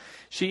problem.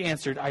 She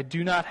answered, I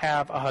do not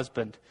have a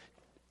husband.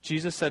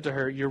 Jesus said to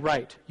her, you're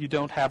right, you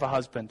don't have a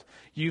husband.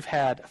 You've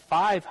had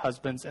 5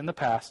 husbands in the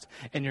past,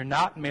 and you're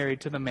not married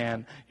to the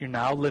man you're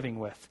now living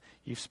with.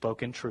 You've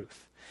spoken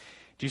truth.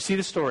 Do you see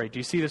the story? Do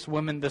you see this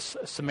woman, this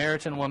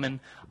Samaritan woman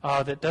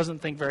that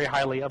doesn't think very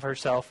highly of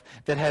herself,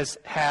 that has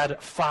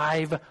had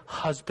 5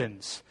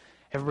 husbands?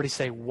 Everybody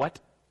say, what?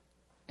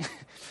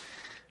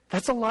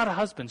 That's a lot of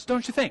husbands,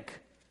 don't you think?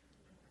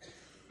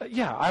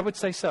 Yeah, I would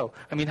say so.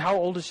 I mean, how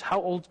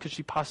old could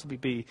she possibly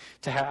be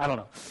to have, I don't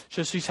know.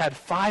 So she's had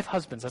 5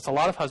 husbands. That's a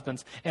lot of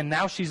husbands. And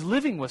now she's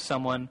living with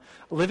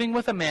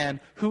a man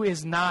who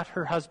is not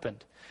her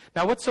husband.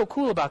 Now, what's so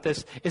cool about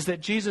this is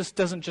that Jesus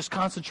doesn't just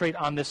concentrate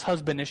on this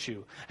husband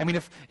issue. I mean,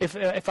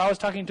 if I was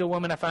talking to a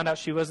woman, I found out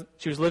she was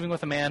living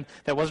with a man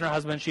that wasn't her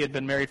husband, she had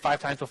been married 5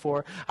 times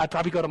before, I'd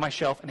probably go to my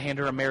shelf and hand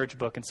her a marriage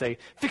book and say,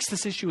 fix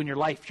this issue in your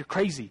life, you're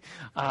crazy.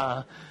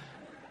 And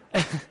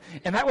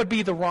that would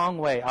be the wrong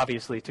way,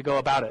 obviously, to go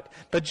about it.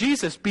 But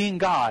Jesus, being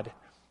God,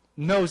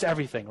 knows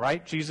everything,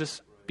 right?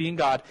 Jesus, being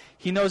God,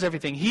 he knows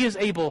everything. He is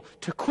able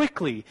to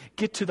quickly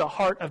get to the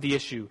heart of the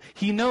issue.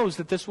 He knows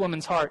that this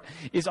woman's heart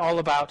is all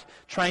about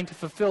trying to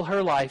fulfill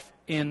her life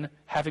in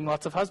having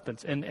lots of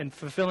husbands and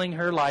fulfilling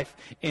her life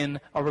in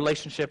a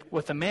relationship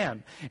with a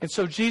man. And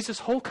so Jesus'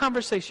 whole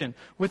conversation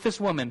with this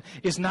woman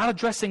is not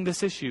addressing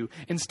this issue.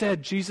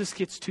 Instead, Jesus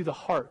gets to the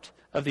heart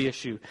of the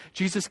issue.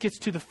 Jesus gets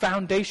to the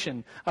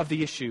foundation of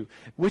the issue,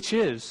 which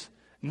is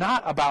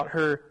not about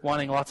her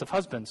wanting lots of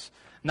husbands,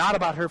 not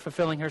about her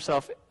fulfilling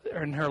herself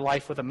in her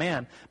life with a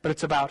man, but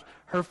it's about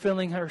her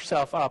filling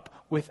herself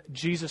up with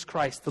Jesus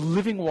Christ, the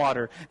living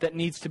water that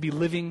needs to be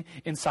living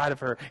inside of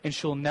her, and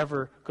she'll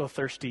never go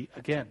thirsty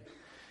again.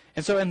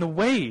 And so in the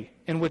way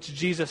in which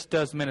Jesus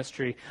does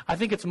ministry, I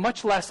think it's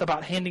much less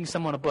about handing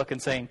someone a book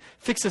and saying,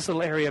 fix this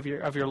little area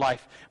of your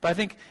life. But I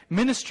think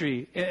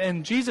ministry,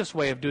 and Jesus'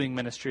 way of doing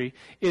ministry,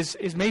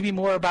 is maybe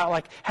more about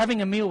like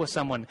having a meal with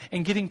someone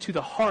and getting to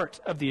the heart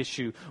of the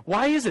issue.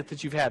 Why is it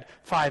that you've had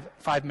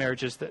five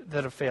marriages that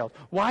have failed?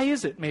 Why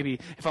is it, maybe,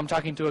 if I'm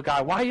talking to a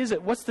guy, why is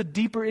it? What's the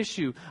deeper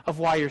issue of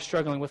why you're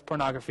struggling with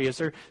pornography? Is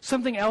there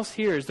something else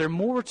here? Is there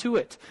more to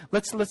it?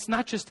 Let's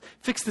not just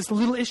fix this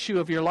little issue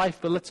of your life,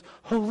 but let's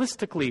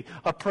holistically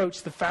approach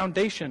the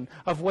foundation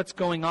of what's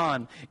going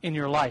on in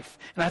your life.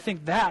 And I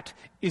think that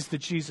is the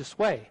Jesus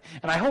way.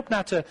 And I hope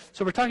not to,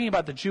 so we're talking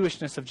about the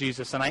Jewishness of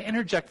Jesus, and I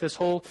interject this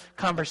whole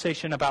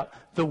conversation about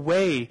the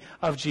way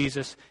of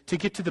Jesus to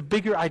get to the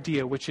bigger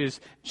idea, which is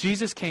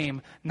Jesus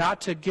came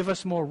not to give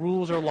us more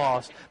rules or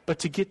laws, but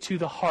to get to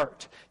the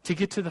heart, to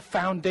get to the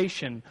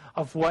foundation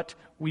of what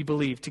we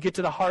believe, to get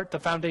to the heart, the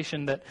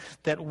foundation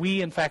that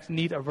we, in fact,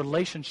 need a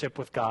relationship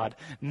with God,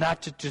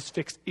 not to just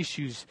fix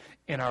issues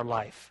in our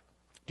life.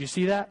 Do you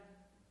see that?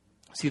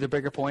 See the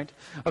bigger point?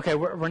 Okay,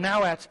 we're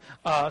now at,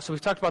 so we've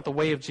talked about the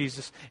way of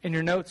Jesus. In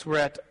your notes, we're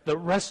at the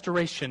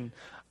restoration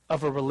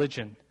of a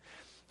religion.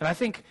 And I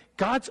think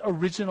God's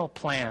original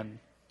plan,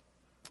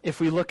 if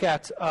we look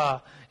at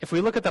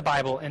the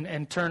Bible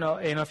and turn,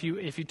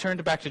 if you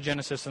turned back to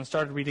Genesis and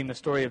started reading the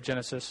story of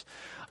Genesis,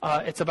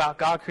 it's about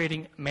God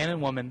creating man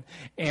and woman,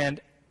 and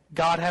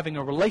God having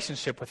a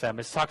relationship with them.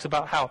 It talks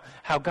about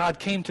how God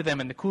came to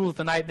them in the cool of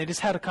the night and they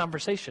just had a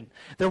conversation.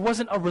 There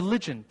wasn't a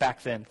religion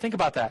back then. Think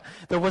about that.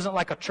 There wasn't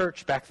like a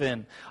church back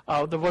then.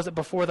 There wasn't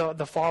before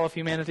the fall of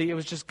humanity. It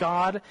was just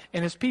God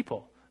and his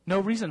people. No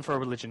reason for a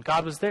religion.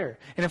 God was there.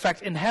 And in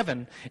fact, in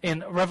heaven,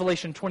 in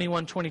Revelation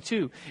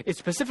 21:22, it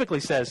specifically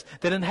says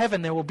that in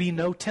heaven there will be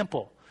no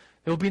temple.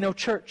 There will be no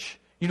church.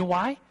 You know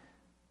why?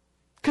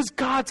 Because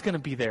God's going to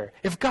be there.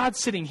 If God's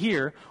sitting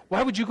here,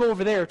 why would you go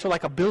over there to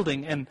like a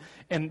building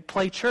and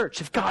play church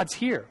if God's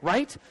here,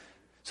 right?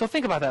 So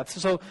think about that.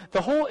 So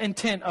the whole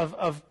intent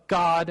of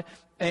God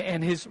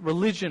and his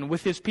religion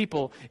with his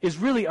people is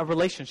really a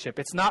relationship.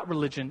 It's not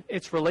religion,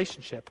 it's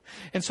relationship.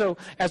 And so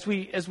as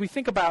we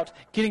think about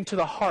getting to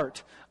the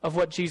heart of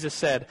what Jesus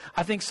said,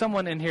 I think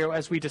someone in here,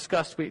 as we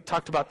discussed, we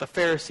talked about the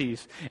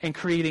Pharisees and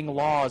creating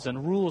laws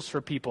and rules for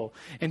people.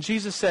 And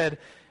Jesus said,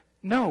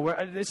 no,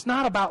 it's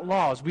not about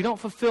laws. We don't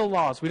fulfill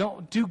laws. We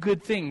don't do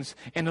good things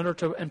in order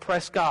to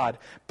impress God.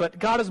 But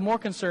God is more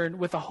concerned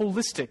with a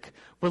holistic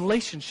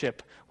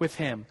relationship with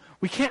him.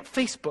 We can't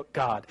Facebook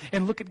God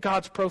and look at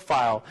God's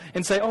profile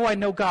and say, oh, I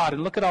know God,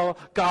 and look at all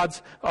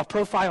God's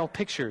profile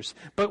pictures.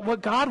 But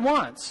what God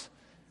wants,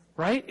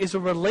 right, is a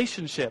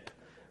relationship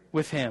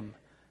with him.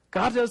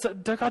 God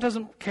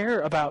doesn't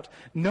care about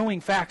knowing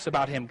facts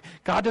about him.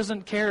 God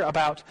doesn't care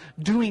about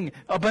doing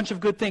a bunch of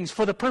good things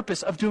for the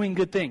purpose of doing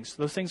good things.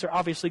 Those things are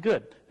obviously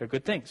good. They're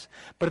good things.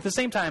 But at the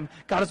same time,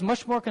 God is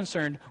much more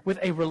concerned with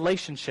a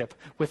relationship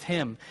with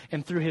him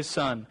and through his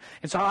Son.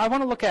 And so I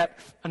want to look at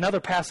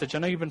another passage. I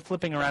know you've been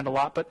flipping around a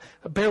lot, but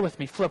bear with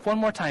me. Flip one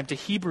more time to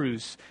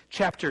Hebrews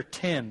chapter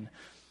 10.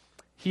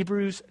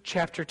 Hebrews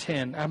chapter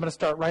 10. I'm going to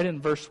start right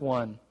in verse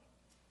 1.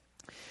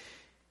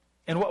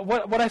 And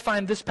what I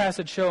find this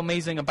passage so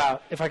amazing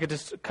about, if I could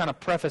just kind of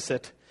preface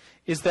it,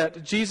 is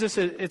that Jesus,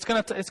 it's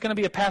going to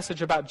be a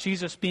passage about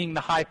Jesus being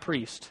the high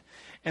priest.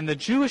 And the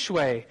Jewish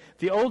way,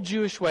 the old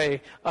Jewish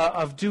way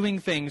of doing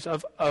things,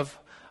 of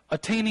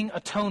attaining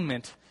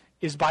atonement,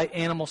 is by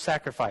animal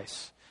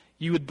sacrifice.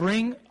 You would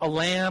bring a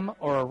lamb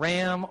or a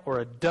ram or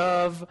a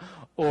dove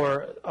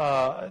or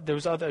there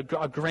was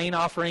a grain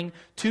offering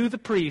to the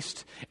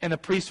priest, and the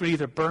priest would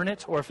either burn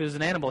it, or if it was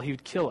an animal, he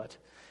would kill it.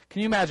 Can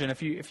you imagine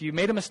if you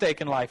made a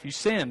mistake in life, you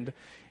sinned,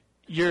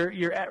 your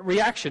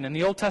reaction in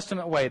the Old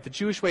Testament way, the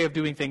Jewish way of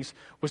doing things,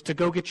 was to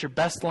go get your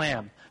best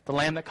lamb, the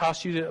lamb that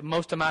cost you the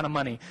most amount of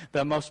money,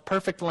 the most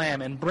perfect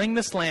lamb, and bring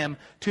this lamb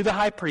to the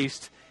high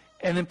priest,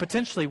 and then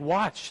potentially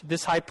watch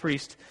this high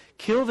priest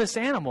kill this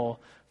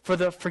animal for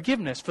the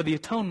forgiveness, for the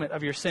atonement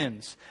of your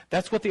sins.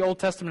 That's what the Old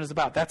Testament is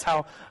about. That's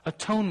how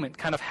atonement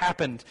kind of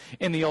happened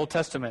in the Old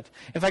Testament.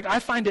 In fact, I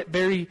find it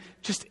very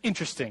just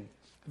interesting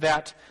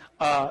that...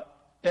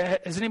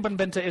 has anyone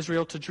been to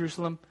Israel, to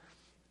Jerusalem?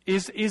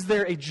 Is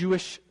there a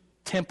Jewish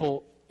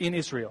temple in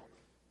Israel?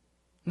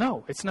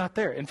 No, it's not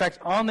there. In fact,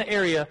 on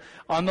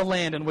the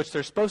land in which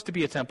there's supposed to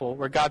be a temple,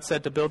 where God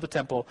said to build the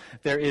temple,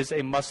 there is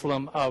a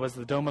Muslim,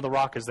 the Dome of the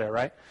Rock is there,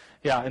 right?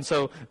 Yeah, and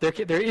so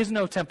there is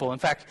no temple. In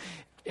fact,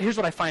 here's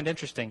what I find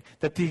interesting,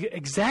 that the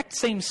exact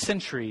same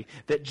century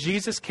that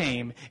Jesus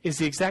came is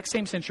the exact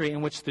same century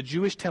in which the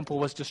Jewish temple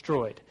was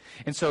destroyed.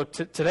 And so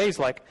today's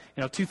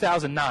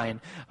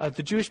 2009.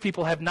 The Jewish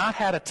people have not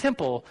had a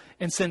temple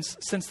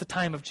since the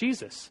time of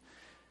Jesus.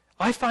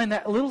 I find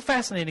that a little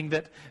fascinating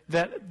that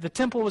the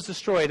temple was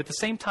destroyed at the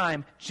same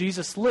time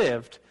Jesus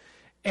lived.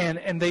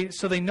 And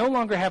they no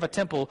longer have a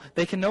temple.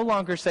 They can no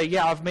longer say,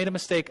 yeah, I've made a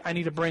mistake. I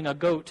need to bring a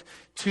goat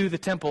to the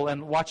temple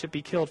and watch it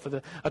be killed for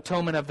the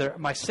atonement of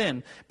my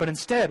sin. But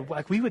instead,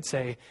 like we would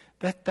say,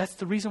 that's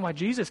the reason why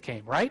Jesus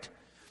came, right?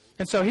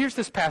 And so here's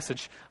this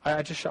passage.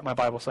 I just shut my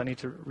Bible, so I need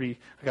to read.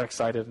 I got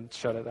excited and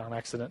shut it on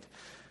accident.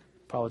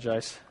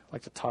 Apologize. I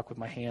like to talk with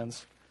my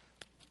hands.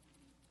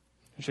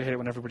 Don't you hate it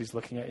when everybody's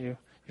looking at you?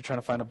 You're trying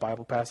to find a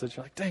Bible passage.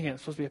 You're like, dang it, I'm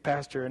supposed to be a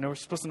pastor. I know we're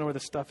supposed to know where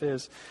this stuff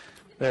is.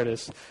 There it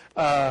is.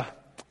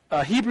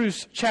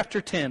 Hebrews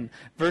chapter 10,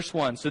 verse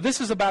 1. So this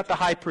is about the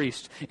high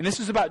priest. And this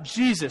is about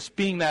Jesus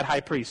being that high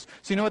priest.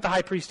 So you know what the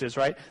high priest is,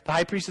 right? The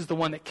high priest is the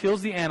one that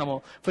kills the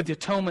animal for the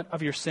atonement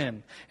of your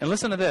sin. And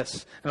listen to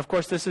this. And of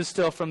course, this is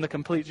still from the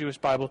complete Jewish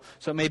Bible,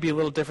 so it may be a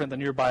little different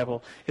than your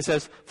Bible. It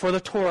says, for the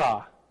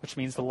Torah, which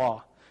means the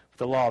law,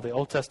 the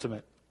Old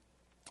Testament,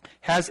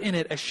 has in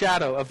it a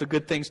shadow of the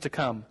good things to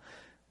come,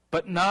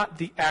 but not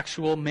the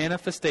actual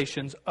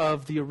manifestations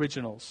of the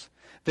originals.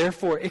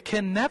 Therefore, it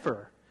can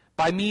never,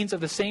 by means of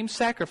the same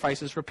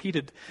sacrifices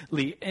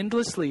repeatedly,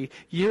 endlessly,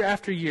 year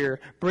after year,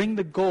 bring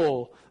the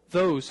goal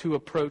those who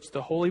approach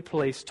the holy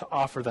place to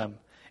offer them.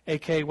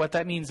 A.k.a. what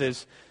that means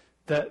is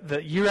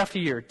that year after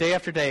year, day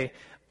after day,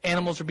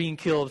 animals are being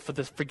killed for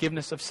the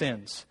forgiveness of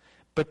sins.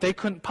 But they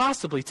couldn't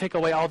possibly take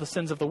away all the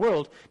sins of the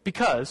world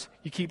because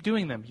you keep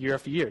doing them year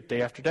after year,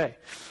 day after day.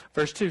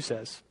 Verse 2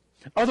 says,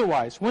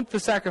 otherwise, wouldn't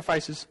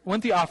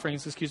the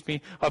offerings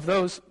of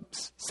those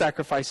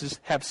sacrifices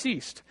have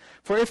ceased?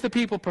 For if the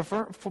people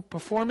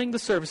performing the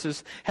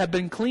services had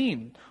been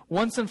clean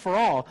once and for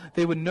all,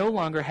 they would no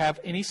longer have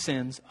any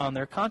sins on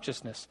their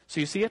consciousness. So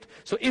you see it?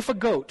 So if a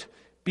goat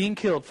being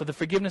killed for the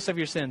forgiveness of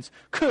your sins,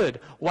 could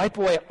wipe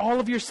away all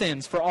of your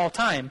sins for all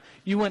time,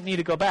 you wouldn't need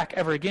to go back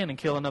ever again and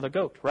kill another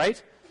goat,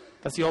 right?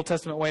 That's the Old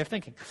Testament way of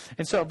thinking.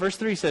 And so verse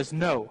 3 says,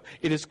 no,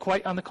 it is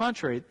quite on the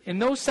contrary. In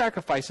those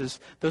sacrifices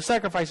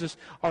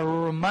are a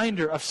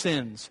reminder of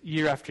sins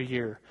year after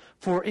year.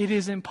 For it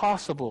is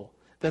impossible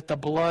that the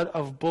blood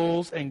of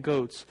bulls and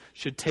goats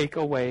should take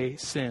away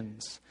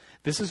sins.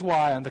 This is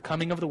why on the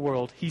coming of the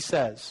world, he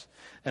says,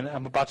 and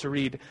I'm about to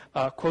read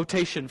a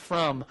quotation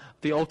from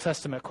the Old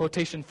Testament,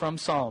 quotation from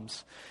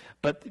Psalms.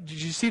 But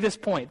did you see this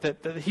point?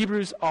 That the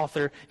Hebrews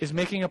author is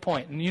making a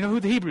point. And you know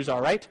who the Hebrews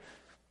are, right?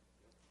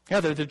 Yeah,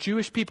 they're the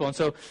Jewish people. And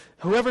so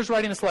whoever's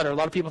writing this letter, a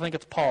lot of people think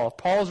it's Paul.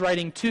 Paul's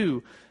writing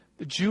to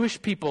the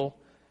Jewish people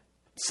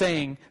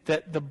saying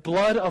that the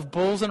blood of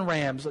bulls and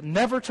rams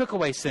never took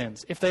away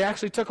sins. If they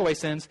actually took away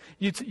sins,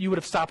 you would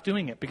have stopped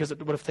doing it because it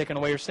would have taken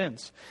away your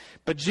sins.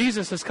 But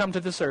Jesus has come to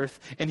this earth,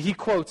 and he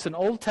quotes an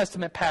Old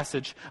Testament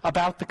passage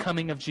about the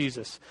coming of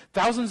Jesus.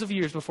 Thousands of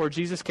years before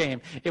Jesus came,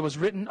 it was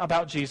written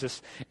about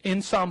Jesus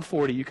in Psalm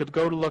 40. You could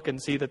go to look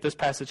and see that this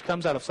passage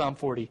comes out of Psalm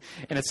 40,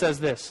 and it says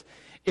this: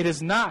 "It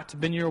has not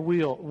been your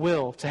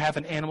will to have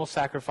an animal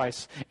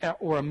sacrifice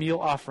or a meal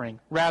offering.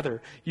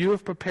 Rather, you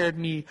have prepared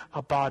me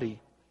a body.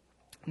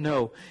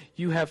 No,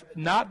 you have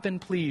not been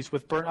pleased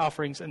with burnt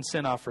offerings and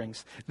sin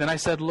offerings. Then I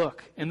said,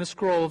 look, in the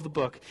scroll of the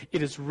book,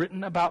 it is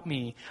written about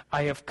me.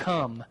 I have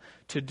come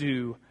to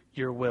do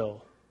your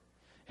will."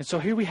 And so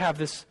here we have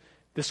this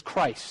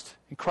Christ.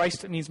 And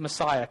Christ means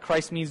Messiah.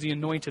 Christ means the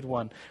anointed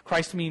one.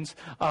 Christ means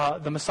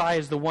the Messiah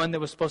is the one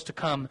that was supposed to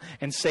come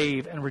and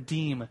save and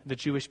redeem the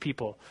Jewish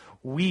people.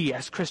 We,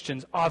 as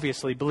Christians,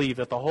 obviously believe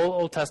that the whole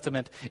Old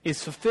Testament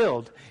is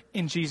fulfilled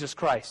in Jesus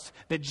Christ.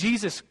 That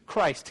Jesus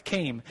Christ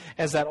came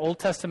as that Old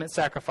Testament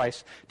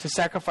sacrifice to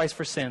sacrifice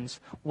for sins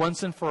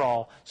once and for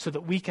all so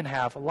that we can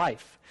have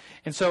life.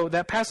 And so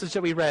that passage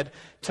that we read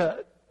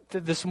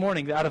this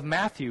morning out of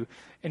Matthew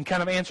and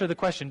kind of answer the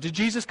question, did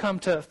Jesus come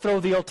to throw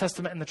the Old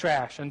Testament in the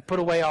trash and put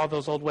away all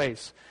those old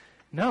ways?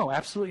 No,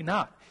 absolutely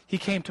not. He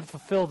came to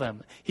fulfill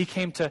them. He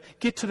came to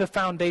get to the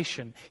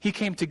foundation. He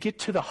came to get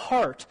to the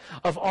heart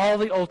of all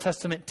the Old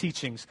Testament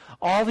teachings,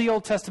 all the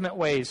Old Testament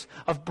ways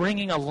of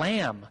bringing a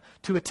lamb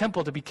to a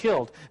temple to be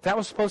killed. That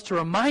was supposed to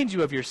remind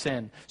you of your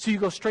sin, so you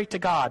go straight to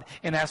God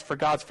and ask for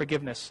God's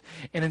forgiveness.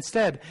 And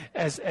instead,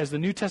 as the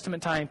New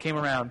Testament time came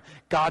around,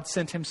 God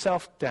sent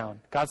himself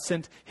down. God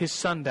sent his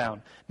Son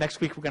down. Next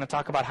week, we're going to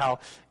talk about how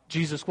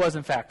Jesus was,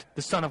 in fact,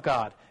 the Son of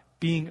God,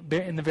 being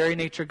in the very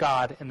nature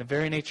God and the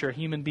very nature a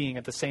human being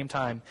at the same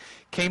time,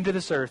 came to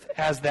this earth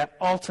as that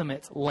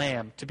ultimate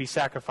lamb to be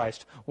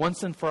sacrificed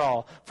once and for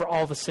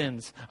all the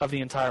sins of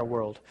the entire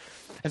world.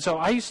 And so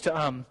I used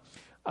to,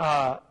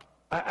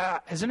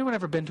 has anyone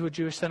ever been to a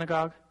Jewish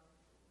synagogue?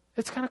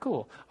 It's kind of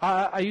cool.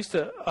 I used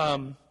to,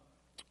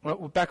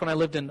 back when I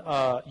lived in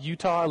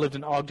Utah, I lived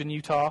in Ogden,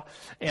 Utah,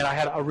 and I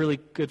had a really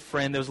good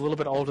friend that was a little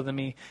bit older than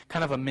me,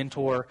 kind of a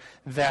mentor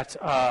that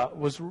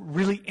was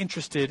really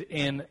interested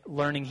in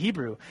learning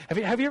Hebrew.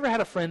 Have you ever had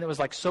a friend that was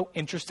like so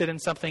interested in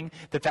something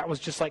that was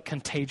just like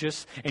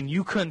contagious and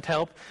you couldn't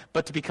help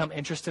but to become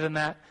interested in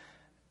that?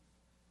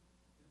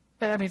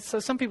 I mean, so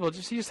some people, you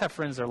just have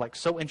friends that are like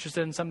so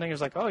interested in something.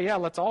 It's like, oh yeah,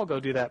 let's all go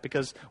do that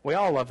because we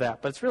all love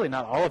that. But it's really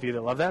not all of you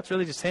that love that. It's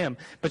really just him.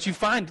 But you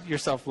find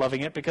yourself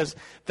loving it because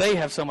they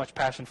have so much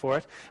passion for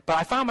it. But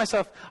I found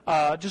myself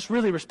just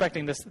really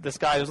respecting this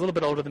guy who was a little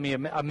bit older than me,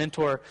 a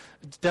mentor,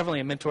 definitely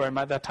a mentor in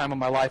that time of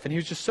my life. And he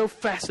was just so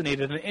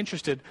fascinated and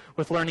interested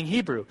with learning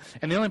Hebrew.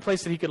 And the only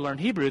place that he could learn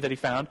Hebrew that he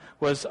found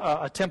was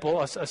a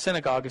temple, a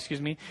synagogue,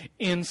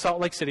 in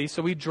Salt Lake City.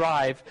 So we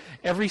drive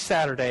every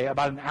Saturday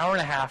about an hour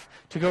and a half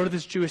to go to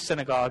this Jewish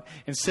synagogue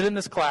and sit in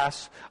this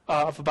class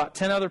of about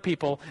 10 other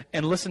people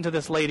and listen to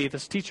this lady,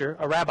 this teacher,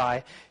 a rabbi,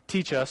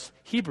 teach us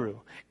Hebrew.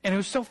 And it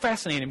was so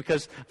fascinating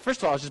because, first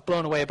of all, I was just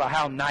blown away about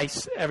how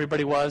nice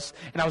everybody was,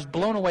 and I was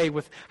blown away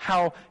with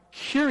how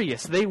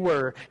curious they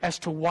were as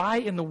to why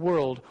in the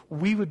world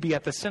we would be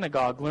at the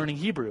synagogue learning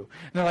Hebrew.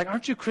 And they're like,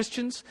 aren't you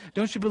Christians?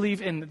 Don't you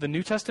believe in the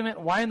New Testament?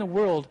 Why in the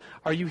world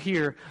are you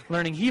here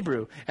learning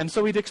Hebrew? And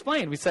so we'd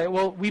explain. We'd say,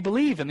 well, we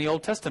believe in the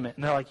Old Testament.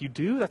 And they're like, you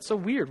do? That's so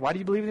weird. Why do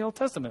you believe in the Old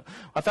Testament?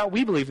 I thought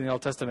we believed in the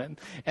Old Testament.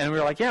 And we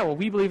were like, yeah, well,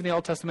 we believe in the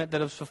Old Testament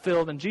that is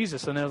fulfilled in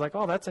Jesus. And they were like,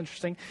 oh, that's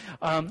interesting.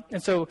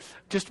 And so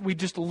we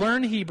just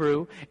learn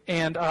Hebrew.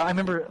 And I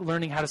remember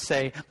learning how to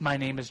say, my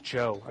name is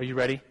Joe. Are you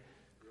ready?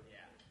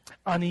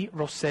 Ani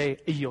Rosé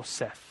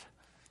Yosef.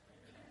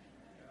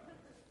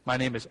 My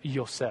name is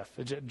Yosef.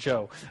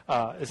 Joe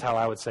is how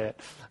I would say it.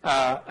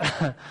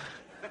 How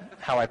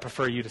I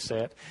prefer you to say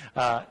it.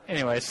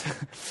 Anyways,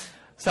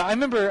 So I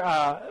remember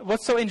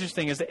what's so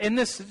interesting is that in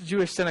this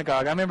Jewish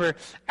synagogue, I remember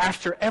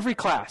after every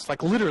class,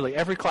 like literally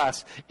every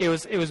class, it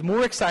was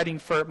more exciting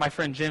for my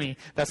friend Jimmy,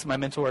 that's my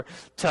mentor,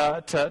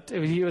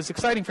 it was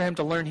exciting for him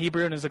to learn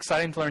Hebrew, and it was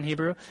exciting to learn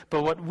Hebrew.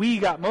 But what we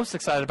got most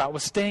excited about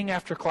was staying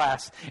after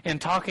class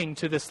and talking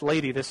to this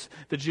lady,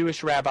 the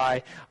Jewish rabbi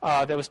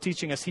that was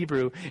teaching us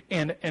Hebrew,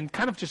 and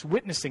kind of just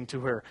witnessing to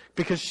her,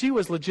 because she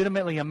was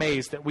legitimately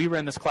amazed that we were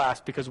in this class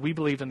because we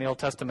believed in the Old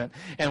Testament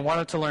and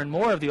wanted to learn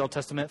more of the Old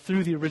Testament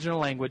through the original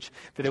language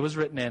that it was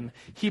written in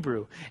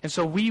Hebrew. And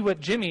so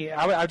Jimmy,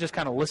 I would just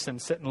kind of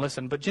sit and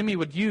listen, but Jimmy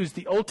would use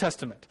the Old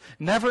Testament.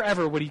 Never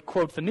ever would he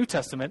quote the New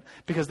Testament,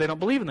 because they don't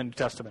believe in the New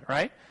Testament,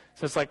 right?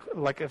 So it's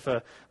like if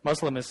a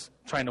Muslim is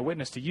trying to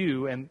witness to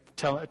you and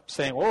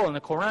saying, "Oh, in the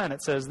Quran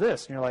it says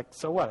this," and you're like,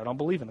 "So what? I don't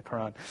believe in the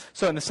Quran."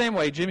 So in the same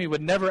way, Jimmy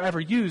would never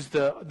ever use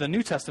the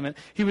New Testament.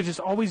 He would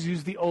just always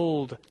use the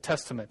Old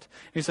Testament.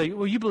 And he'd say,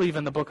 "Well, you believe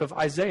in the book of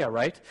Isaiah,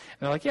 right?" And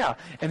they're like, "Yeah."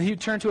 And he'd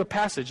turn to a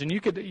passage, and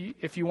you could,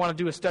 if you want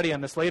to do a study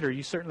on this later,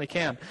 you certainly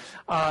can.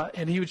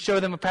 And he would show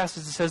them a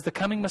passage that says the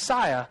coming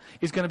Messiah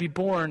is going to be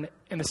born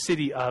in the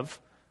city of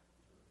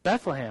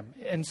Bethlehem.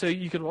 And so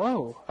you could,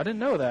 whoa, I didn't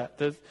know that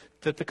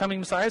the coming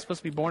Messiah is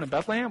supposed to be born in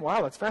Bethlehem?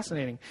 Wow, that's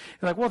fascinating.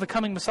 You're like, well, the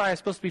coming Messiah is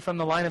supposed to be from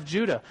the line of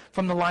Judah,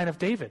 from the line of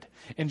David.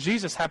 And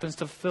Jesus happens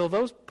to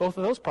fulfill both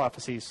of those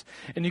prophecies.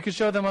 And you could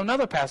show them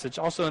another passage,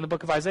 also in the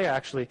book of Isaiah,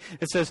 actually.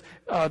 It says,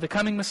 the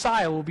coming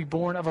Messiah will be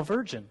born of a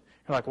virgin.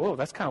 You're like, whoa,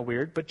 that's kind of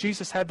weird. But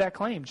Jesus had that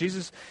claim.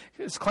 Jesus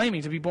is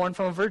claiming to be born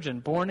from a virgin,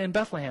 born in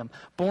Bethlehem,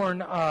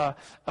 born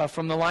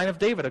from the line of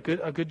David,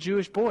 a good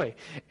Jewish boy.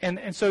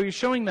 And so you're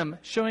showing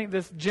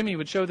this, Jimmy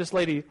would show this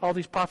lady all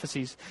these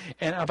prophecies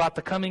and about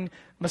the coming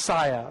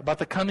Messiah, about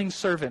the coming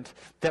servant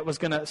that was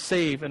going to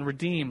save and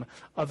redeem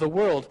the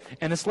world.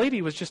 And this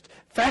lady was just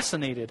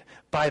fascinated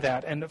by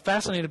that, and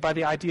fascinated by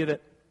the idea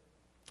that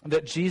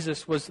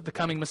Jesus was the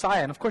coming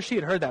Messiah. And of course she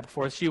had heard that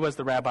before. She was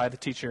the rabbi, the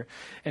teacher,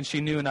 and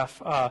she knew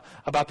enough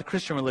about the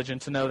Christian religion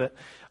to know that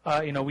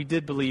we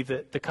did believe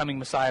that the coming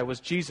Messiah was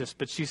Jesus.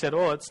 But she said,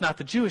 oh, it's not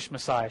the Jewish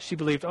Messiah. She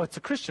believed, oh, it's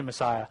the Christian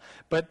Messiah.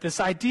 But this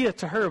idea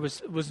to her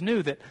was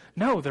new, that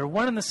no, they're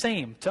one and the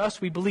same. To us,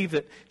 we believe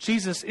that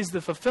Jesus is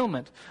the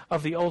fulfillment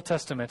of the Old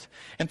Testament.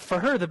 And for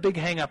her, the big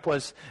hang-up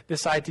was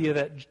this idea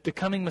that the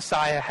coming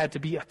Messiah had to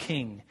be a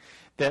king.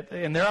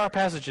 And there are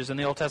passages in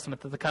the Old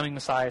Testament that the coming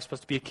Messiah is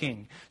supposed to be a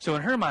king. So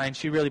in her mind,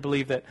 she really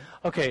believed that,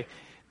 okay,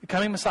 the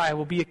coming Messiah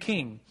will be a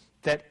king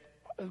that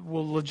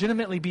will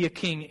legitimately be a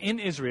king in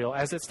Israel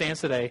as it stands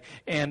today,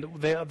 and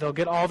they'll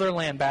get all their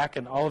land back,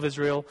 and all of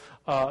Israel,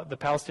 the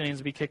Palestinians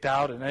will be kicked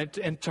out.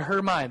 And to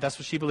her mind, that's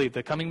what she believed.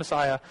 The coming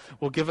Messiah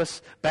will give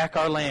us back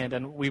our land,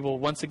 and we will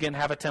once again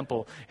have a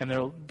temple, and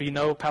there will be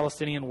no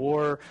Palestinian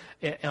war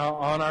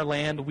on our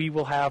land. We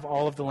will have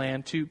all of the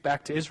land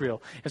back to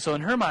Israel. And so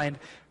in her mind,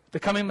 the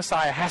coming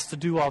Messiah has to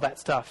do all that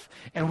stuff.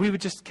 And we would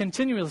just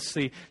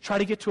continuously try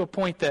to get to a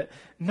point that,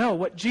 no,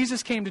 what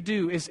Jesus came to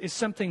do is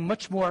something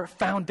much more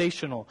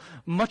foundational,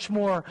 much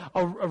more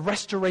a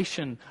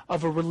restoration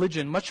of a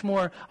religion, much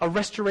more a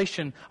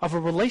restoration of a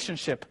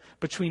relationship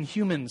between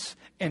humans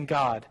and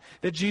God.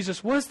 That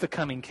Jesus was the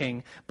coming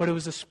king, but it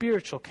was a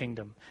spiritual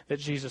kingdom that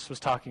Jesus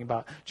was talking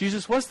about.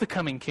 Jesus was the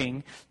coming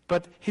king,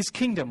 but his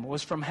kingdom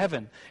was from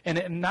heaven,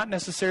 and not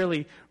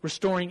necessarily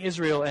restoring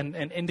Israel and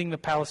ending the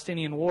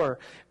Palestinian war.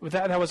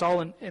 That was all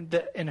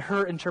in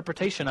her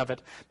interpretation of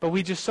it. But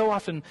we just so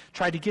often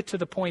try to get to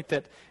the point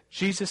that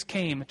Jesus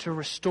came to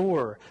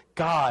restore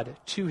God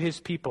to his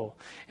people.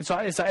 And so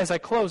as I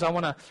close, I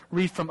want to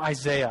read from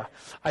Isaiah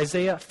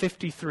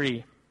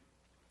 53.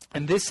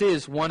 And this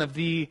is one of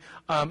the,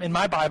 in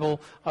my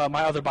Bible,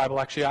 my other Bible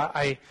actually,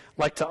 I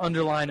like to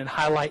underline and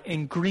highlight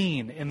in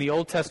green in the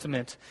Old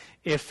Testament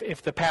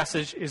if the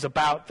passage is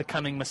about the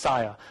coming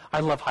Messiah. I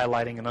love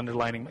highlighting and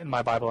underlining in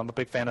my Bible. I'm a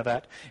big fan of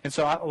that. And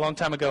so a long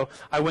time ago,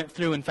 I went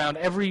through and found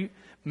every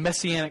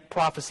messianic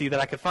prophecy that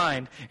I could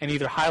find and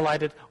either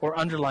highlighted or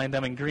underlined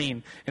them in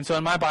green. And so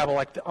in my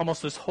Bible,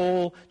 almost this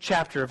whole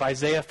chapter of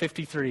Isaiah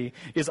 53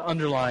 is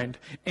underlined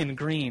in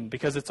green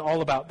because it's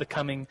all about the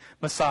coming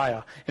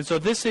Messiah. And so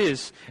this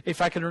is, if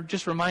I can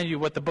just remind you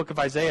what the book of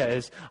Isaiah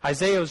is,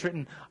 Isaiah was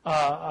written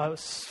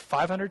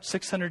 500,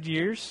 600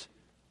 years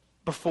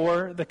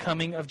before the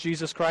coming of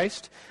Jesus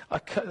Christ,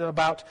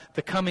 about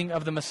the coming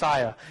of the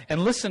Messiah.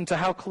 And listen to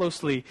how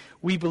closely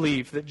we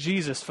believe that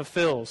Jesus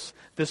fulfills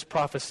this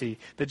prophecy,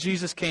 that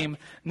Jesus came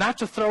not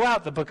to throw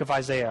out the book of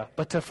Isaiah,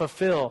 but to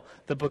fulfill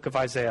the book of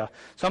Isaiah.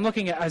 So I'm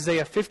looking at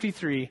Isaiah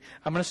 53.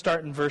 I'm going to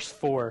start in verse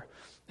 4.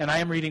 And I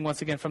am reading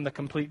once again from the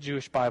Complete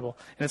Jewish Bible.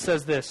 And it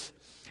says this,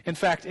 "In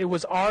fact, it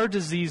was our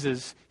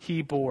diseases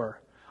he bore,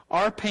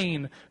 our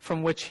pain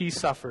from which he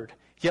suffered,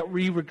 yet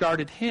we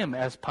regarded him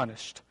as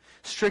punished,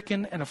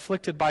 stricken and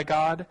afflicted by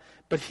God,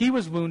 but he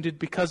was wounded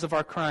because of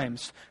our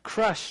crimes,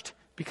 crushed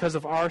because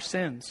of our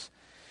sins.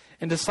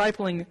 And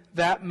discipling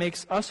that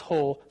makes us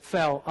whole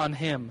fell on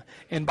him,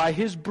 and by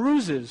his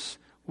bruises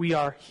we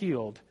are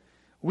healed.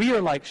 We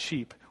are like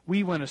sheep,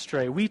 we went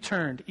astray, we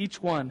turned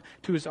each one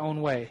to his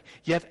own way,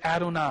 yet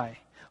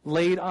Adonai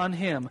laid on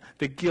him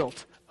the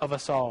guilt of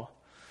us all."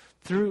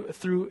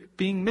 Through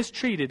being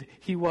mistreated,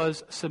 he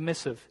was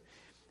submissive.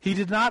 He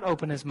did not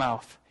open his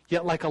mouth,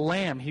 yet like a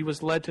lamb he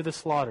was led to the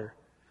slaughter.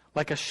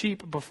 Like a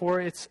sheep before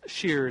its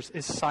shears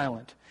is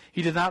silent,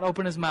 he did not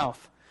open his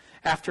mouth.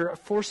 After a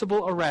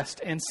forcible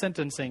arrest and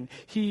sentencing,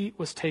 he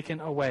was taken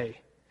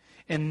away.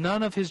 And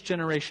none of his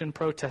generation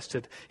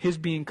protested his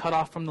being cut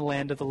off from the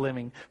land of the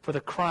living for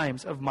the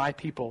crimes of my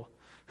people,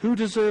 who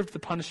deserved the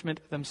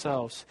punishment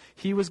themselves.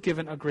 He was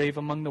given a grave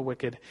among the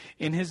wicked.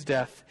 In his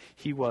death,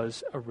 he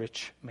was a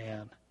rich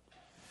man.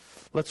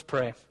 Let's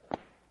pray.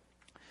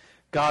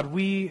 God,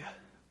 we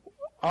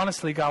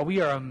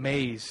are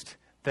amazed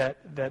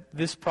that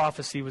this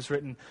prophecy was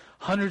written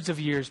hundreds of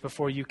years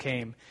before you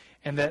came,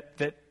 and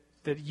that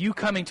you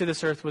coming to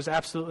this earth was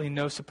absolutely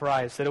no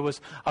surprise, that it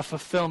was a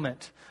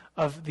fulfillment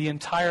of the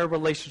entire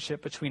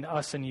relationship between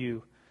us and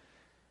you.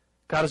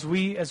 God, as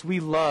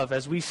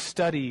we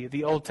study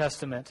the Old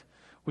Testament,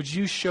 would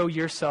you show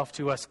yourself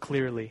to us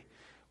clearly?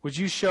 Would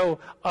you show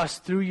us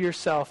through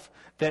yourself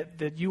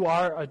that you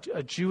are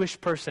a Jewish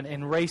person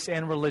in race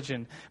and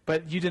religion,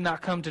 but you did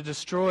not come to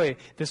destroy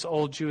this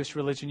old Jewish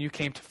religion. You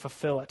came to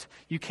fulfill it.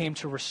 You came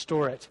to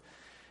restore it.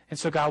 And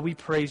so, God, we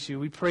praise you.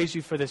 We praise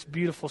you for this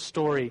beautiful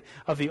story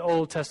of the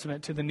Old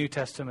Testament to the New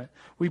Testament.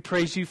 We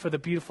praise you for the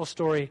beautiful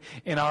story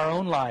in our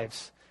own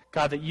lives,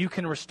 God, that you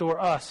can restore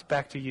us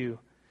back to you.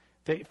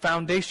 That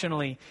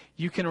foundationally,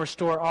 you can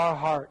restore our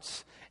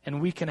hearts,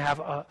 and we can have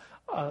a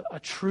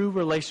true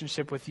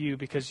relationship with you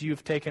because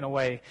you've taken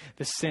away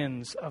the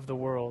sins of the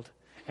world.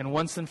 And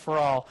once and for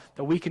all,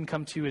 that we can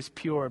come to you as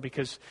pure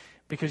because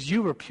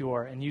you were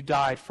pure and you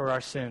died for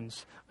our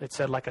sins. It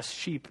said, like a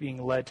sheep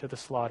being led to the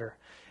slaughter.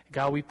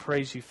 God, we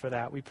praise you for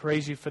that. We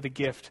praise you for the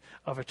gift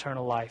of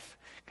eternal life.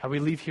 God, we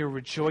leave here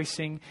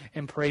rejoicing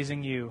and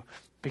praising you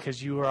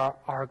because you are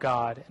our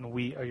God and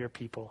we are your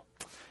people.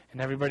 And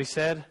everybody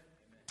said,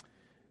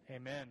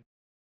 Amen.